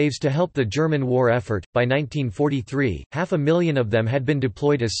as slaves to help the German war effort. By 1943, 500,000 of them had been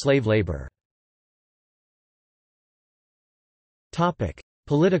deployed as slave labor. Topic: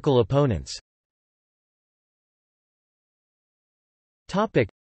 Political opponents. Topic: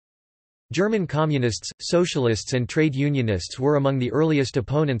 German communists, socialists and trade unionists were among the earliest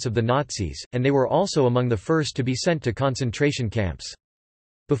opponents of the Nazis, and they were also among the first to be sent to concentration camps.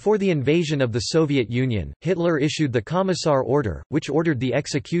 Before the invasion of the Soviet Union, Hitler issued the Commissar Order, which ordered the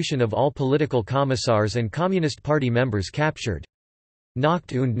execution of all political commissars and Communist Party members captured.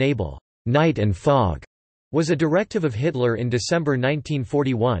 Nacht und Nebel, night and fog, was a directive of Hitler in December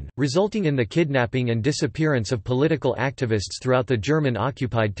 1941, resulting in the kidnapping and disappearance of political activists throughout the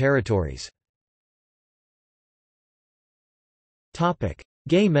German-occupied territories.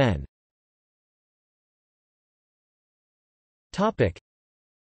 Gay men.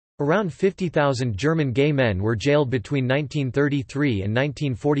 Around 50,000 German gay men were jailed between 1933 and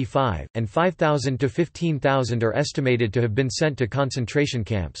 1945, and 5,000 to 15,000 are estimated to have been sent to concentration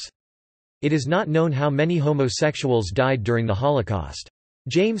camps. It is not known how many homosexuals died during the Holocaust.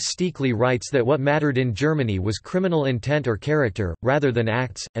 James Steakley writes that what mattered in Germany was criminal intent or character, rather than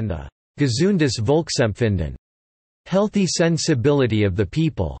acts, and the gesundes Volksempfinden, healthy sensibility of the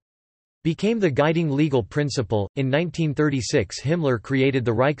people, became the guiding legal principle. In 1936, Himmler created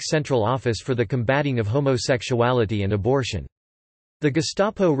the Reich Central Office for the combating of homosexuality and abortion. The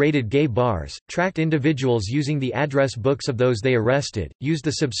Gestapo raided gay bars, tracked individuals using the address books of those they arrested, used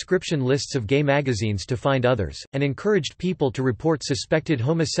the subscription lists of gay magazines to find others, and encouraged people to report suspected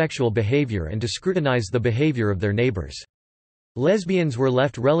homosexual behavior and to scrutinize the behavior of their neighbors. Lesbians were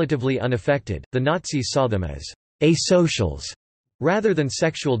left relatively unaffected. The Nazis saw them as asocials rather than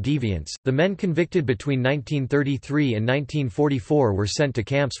sexual deviants. The men convicted between 1933 and 1944 were sent to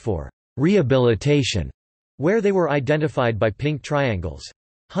camps for rehabilitation, where they were identified by pink triangles.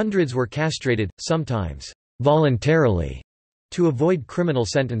 Hundreds were castrated, sometimes voluntarily, to avoid criminal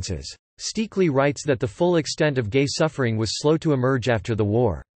sentences. Steakley writes that the full extent of gay suffering was slow to emerge after the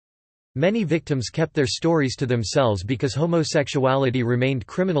war. Many victims kept their stories to themselves because homosexuality remained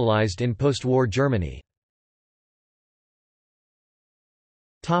criminalized in post-war Germany.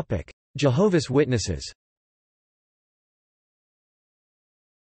 Jehovah's Witnesses.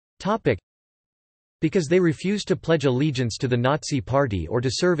 Because they refused to pledge allegiance to the Nazi Party or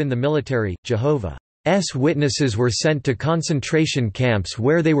to serve in the military, Jehovah's Witnesses were sent to concentration camps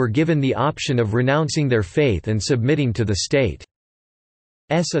where they were given the option of renouncing their faith and submitting to the state's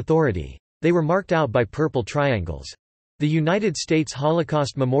authority. They were marked out by purple triangles. The United States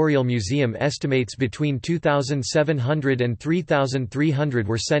Holocaust Memorial Museum estimates between 2,700 and 3,300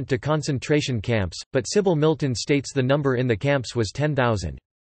 were sent to concentration camps, but Sybil Milton states the number in the camps was 10,000.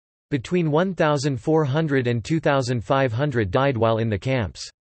 Between 1,400 and 2,500 died while in the camps.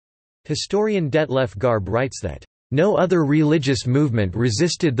 Historian Detlef Garb writes that, "No other religious movement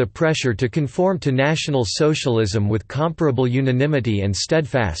resisted the pressure to conform to National Socialism with comparable unanimity and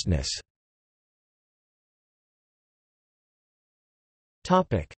steadfastness."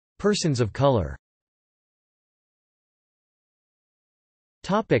 Persons of color.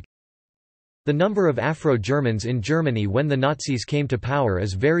 The number of Afro-Germans in Germany when the Nazis came to power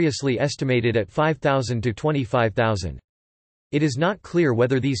is variously estimated at 5,000 to 25,000. It is not clear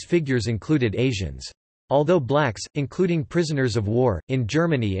whether these figures included Asians. Although blacks, including prisoners of war, in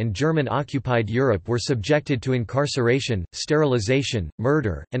Germany and German-occupied Europe were subjected to incarceration, sterilization,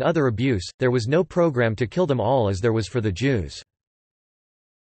 murder, and other abuse, there was no program to kill them all as there was for the Jews.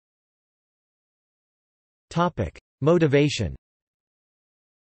 Motivation.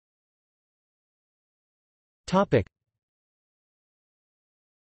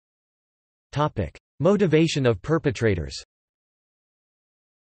 Motivation of perpetrators.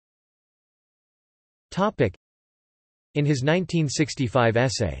 In his 1965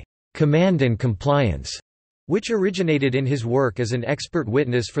 essay, "Command and Compliance", which originated in his work as an expert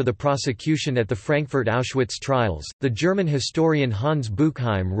witness for the prosecution at the Frankfurt Auschwitz trials, the German historian Hans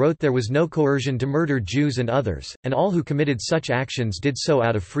Buchheim wrote there was no coercion to murder Jews and others, and all who committed such actions did so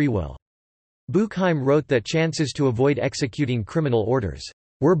out of free will. Buchheim wrote that chances to avoid executing criminal orders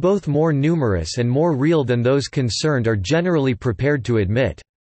were both more numerous and more real than those concerned are generally prepared to admit,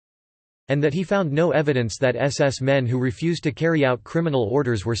 and that he found no evidence that SS men who refused to carry out criminal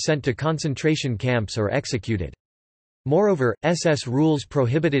orders were sent to concentration camps or executed. Moreover, SS rules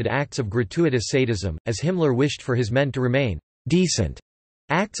prohibited acts of gratuitous sadism, as Himmler wished for his men to remain decent.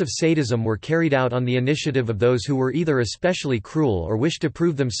 Acts of sadism were carried out on the initiative of those who were either especially cruel or wished to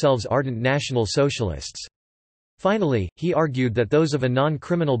prove themselves ardent National Socialists. Finally, he argued that those of a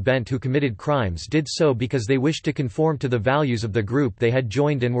non-criminal bent who committed crimes did so because they wished to conform to the values of the group they had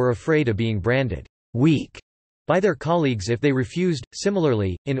joined and were afraid of being branded weak by their colleagues if they refused.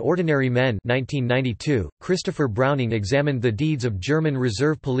 Similarly, in Ordinary Men 1992, Christopher Browning examined the deeds of German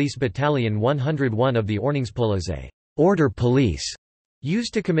Reserve Police Battalion 101 of the Ordnungspolizei, order police,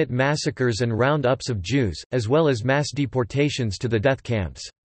 used to commit massacres and round-ups of Jews, as well as mass deportations to the death camps.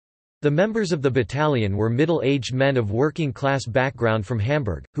 The members of the battalion were middle-aged men of working-class background from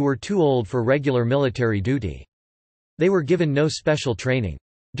Hamburg, who were too old for regular military duty. They were given no special training.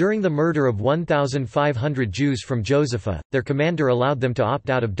 During the murder of 1,500 Jews from Josepha, their commander allowed them to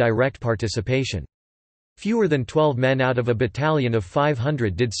opt out of direct participation. Fewer than 12 men out of a battalion of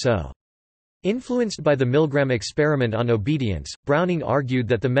 500 did so. Influenced by the Milgram experiment on obedience, Browning argued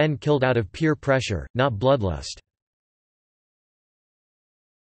that the men killed out of peer pressure, not bloodlust.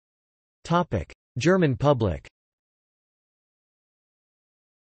 German public.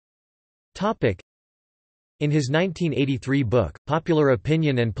 In his 1983 book, Popular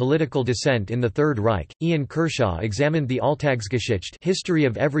Opinion and Political Dissent in the Third Reich, Ian Kershaw examined the Alltagsgeschichte, history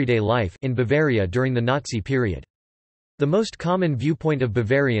of everyday life, in Bavaria during the Nazi period. The most common viewpoint of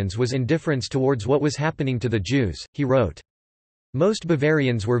Bavarians was indifference towards what was happening to the Jews, he wrote. Most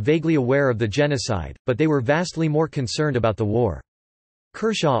Bavarians were vaguely aware of the genocide, but they were vastly more concerned about the war.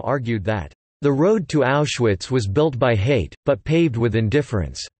 Kershaw argued that, "The road to Auschwitz was built by hate, but paved with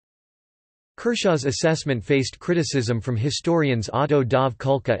indifference." Kershaw's assessment faced criticism from historians Otto Dov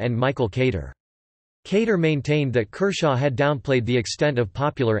Kulka and Michael Kater. Kater maintained that Kershaw had downplayed the extent of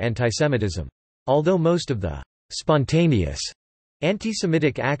popular antisemitism. Although most of the spontaneous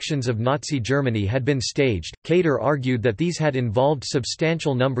anti-Semitic actions of Nazi Germany had been staged, Kater argued that these had involved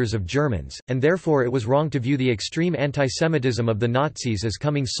substantial numbers of Germans, and therefore it was wrong to view the extreme antisemitism of the Nazis as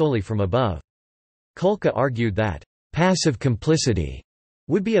coming solely from above. Kulka argued that, "passive complicity"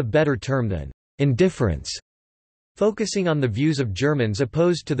 would be a better term than indifference. Focusing on the views of Germans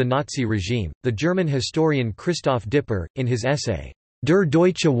opposed to the Nazi regime, the German historian Christoph Dipper, in his essay, Der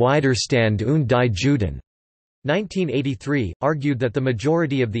deutsche Widerstand und die Juden, 1983, argued that the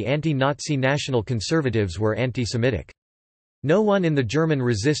majority of the anti-Nazi national conservatives were anti-Semitic. No one in the German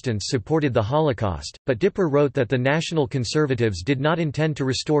resistance supported the Holocaust, but Dipper wrote that the national conservatives did not intend to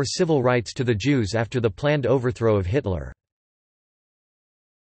restore civil rights to the Jews after the planned overthrow of Hitler.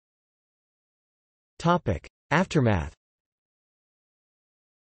 Aftermath.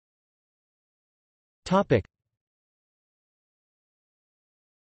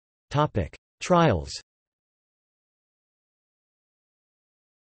 Trials.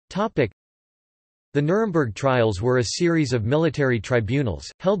 The Nuremberg trials were a series of military tribunals,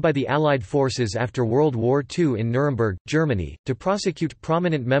 held by the Allied forces after World War II in Nuremberg, Germany, to prosecute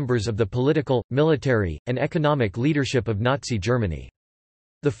prominent members of the political, military, and economic leadership of Nazi Germany.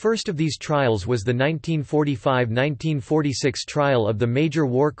 The first of these trials was the 1945–1946 trial of the major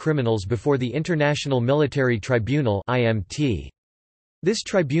war criminals before the International Military Tribunal (IMT). This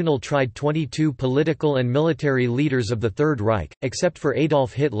tribunal tried 22 political and military leaders of the Third Reich, except for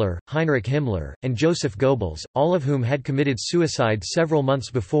Adolf Hitler, Heinrich Himmler, and Joseph Goebbels, all of whom had committed suicide several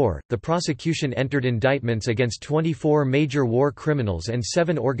months before. The prosecution entered indictments against 24 major war criminals and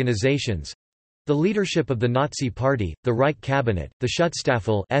 7 organizations: the leadership of the Nazi Party, the Reich Cabinet, the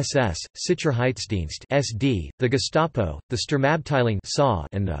Schutzstaffel (SS), Sicherheitsdienst (SD), the Gestapo, the Sturmabteilung (SA),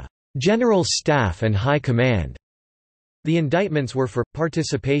 and the General Staff and High Command. The indictments were for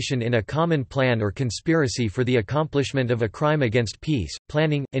participation in a common plan or conspiracy for the accomplishment of a crime against peace,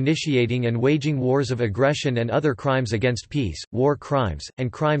 planning, initiating and waging wars of aggression and other crimes against peace, war crimes,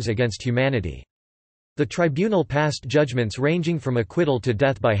 and crimes against humanity. The tribunal passed judgments ranging from acquittal to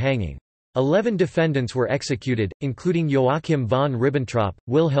death by hanging. 11 defendants were executed, including Joachim von Ribbentrop,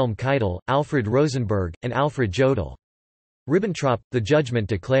 Wilhelm Keitel, Alfred Rosenberg, and Alfred Jodl. Ribbentrop, the judgment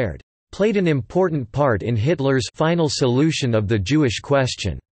declared, played an important part in Hitler's final solution of the Jewish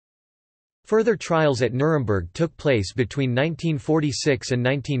question. Further trials at Nuremberg took place between 1946 and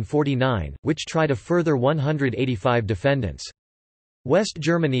 1949, which tried a further 185 defendants. West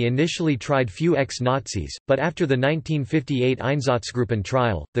Germany initially tried few ex-Nazis, but after the 1958 Einsatzgruppen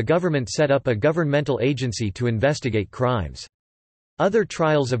trial, the government set up a governmental agency to investigate crimes. Other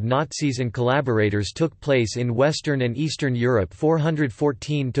trials of Nazis and collaborators took place in Western and Eastern Europe.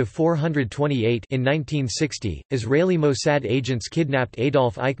 414 to 428 in 1960, Israeli Mossad agents kidnapped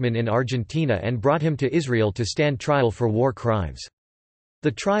Adolf Eichmann in Argentina and brought him to Israel to stand trial for war crimes.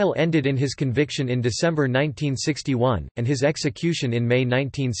 The trial ended in his conviction in December 1961, and his execution in May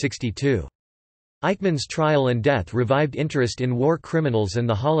 1962. Eichmann's trial and death revived interest in war criminals and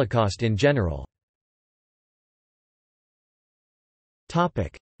the Holocaust in general.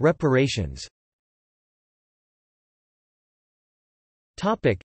 Reparations.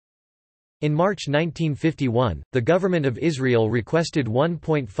 In March 1951, the government of Israel requested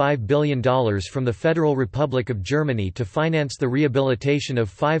 $1.5 billion from the Federal Republic of Germany to finance the rehabilitation of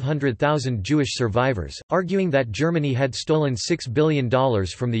 500,000 Jewish survivors, arguing that Germany had stolen $6 billion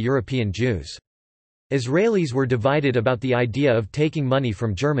from the European Jews. Israelis were divided about the idea of taking money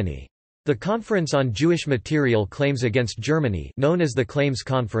from Germany. The Conference on Jewish Material Claims Against Germany, known as the Claims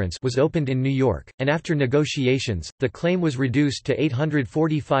Conference, was opened in New York, and after negotiations, the claim was reduced to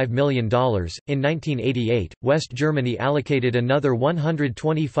 $845 million. In 1988, West Germany allocated another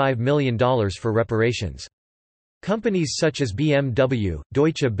 $125 million for reparations. Companies such as BMW,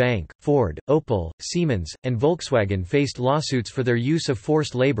 Deutsche Bank, Ford, Opel, Siemens, and Volkswagen faced lawsuits for their use of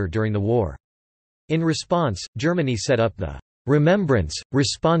forced labor during the war. In response, Germany set up the Remembrance,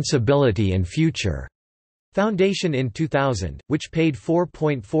 Responsibility and Future Foundation in 2000, which paid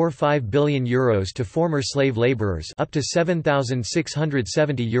 €4.45 billion to former slave laborers, up to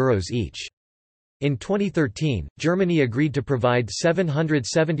 €7,670 each. In 2013, Germany agreed to provide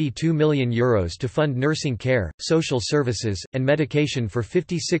 €772 million to fund nursing care, social services, and medication for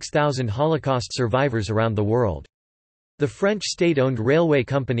 56,000 Holocaust survivors around the world. The French state-owned railway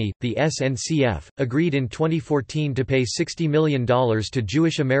company, the SNCF, agreed in 2014 to pay $60 million to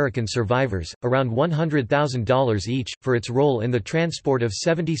Jewish American survivors, around $100,000 each, for its role in the transport of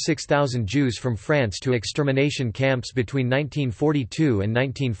 76,000 Jews from France to extermination camps between 1942 and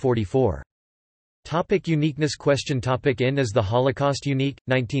 1944. Uniqueness question. In Is the Holocaust unique?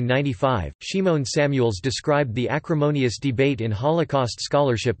 1995, Shimon Samuels described the acrimonious debate in Holocaust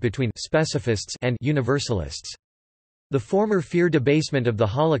scholarship between specifists and universalists. The former fear debasement of the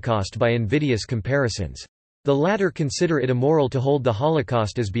Holocaust by invidious comparisons. The latter consider it immoral to hold the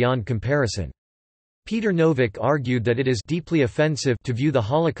Holocaust as beyond comparison. Peter Novick argued that it is deeply offensive to view the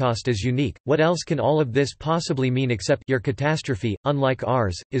Holocaust as unique. What else can all of this possibly mean except your catastrophe, unlike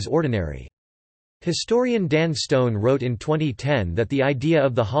ours, is ordinary? Historian Dan Stone wrote in 2010 that the idea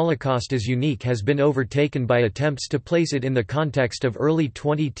of the Holocaust as unique has been overtaken by attempts to place it in the context of early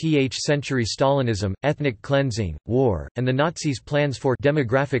 20th century Stalinism, ethnic cleansing, war, and the Nazis' plans for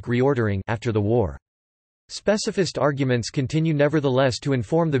demographic reordering after the war. Specificist arguments continue nevertheless to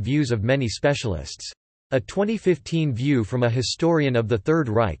inform the views of many specialists. A 2015 view from a historian of the Third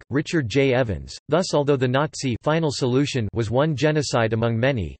Reich, Richard J. Evans, thus although the Nazi final solution was one genocide among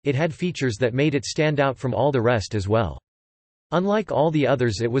many, it had features that made it stand out from all the rest as well. Unlike all the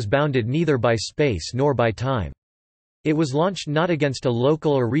others, it was bounded neither by space nor by time. It was launched not against a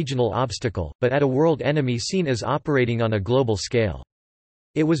local or regional obstacle, but at a world enemy seen as operating on a global scale.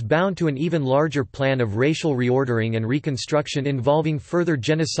 It was bound to an even larger plan of racial reordering and reconstruction involving further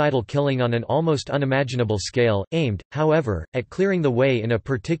genocidal killing on an almost unimaginable scale, aimed, however, at clearing the way in a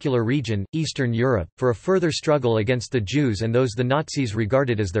particular region, Eastern Europe, for a further struggle against the Jews and those the Nazis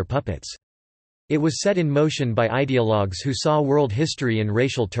regarded as their puppets. It was set in motion by ideologues who saw world history in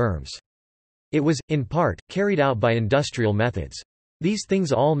racial terms. It was, in part, carried out by industrial methods. These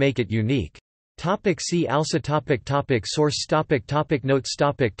things all make it unique. See also Source Notes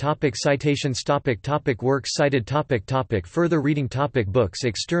Citations Works cited Further reading Books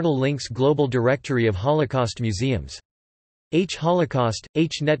External links Global Directory of Holocaust Museums. Holocaust,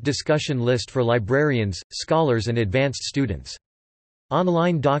 Net discussion list for librarians, scholars and advanced students.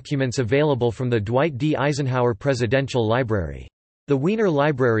 Online documents available from the Dwight D. Eisenhower Presidential Library. The Wiener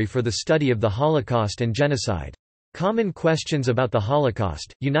Library for the Study of the Holocaust and Genocide. Common Questions about the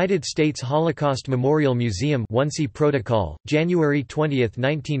Holocaust, United States Holocaust Memorial Museum Wannsee Protocol, January 20,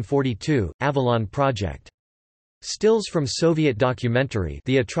 1942, Avalon Project. Stills from Soviet documentary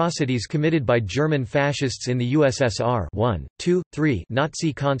The Atrocities Committed by German Fascists in the USSR 1, 2, 3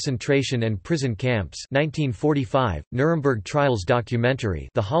 Nazi Concentration and Prison Camps 1945, Nuremberg Trials documentary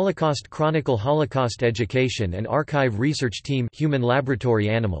The Holocaust Chronicle Holocaust Education and Archive Research Team Human Laboratory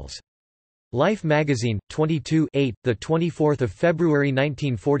Animals. Life magazine, 22 8, 24 February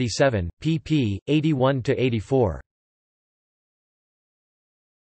 1947, pp. 81–84.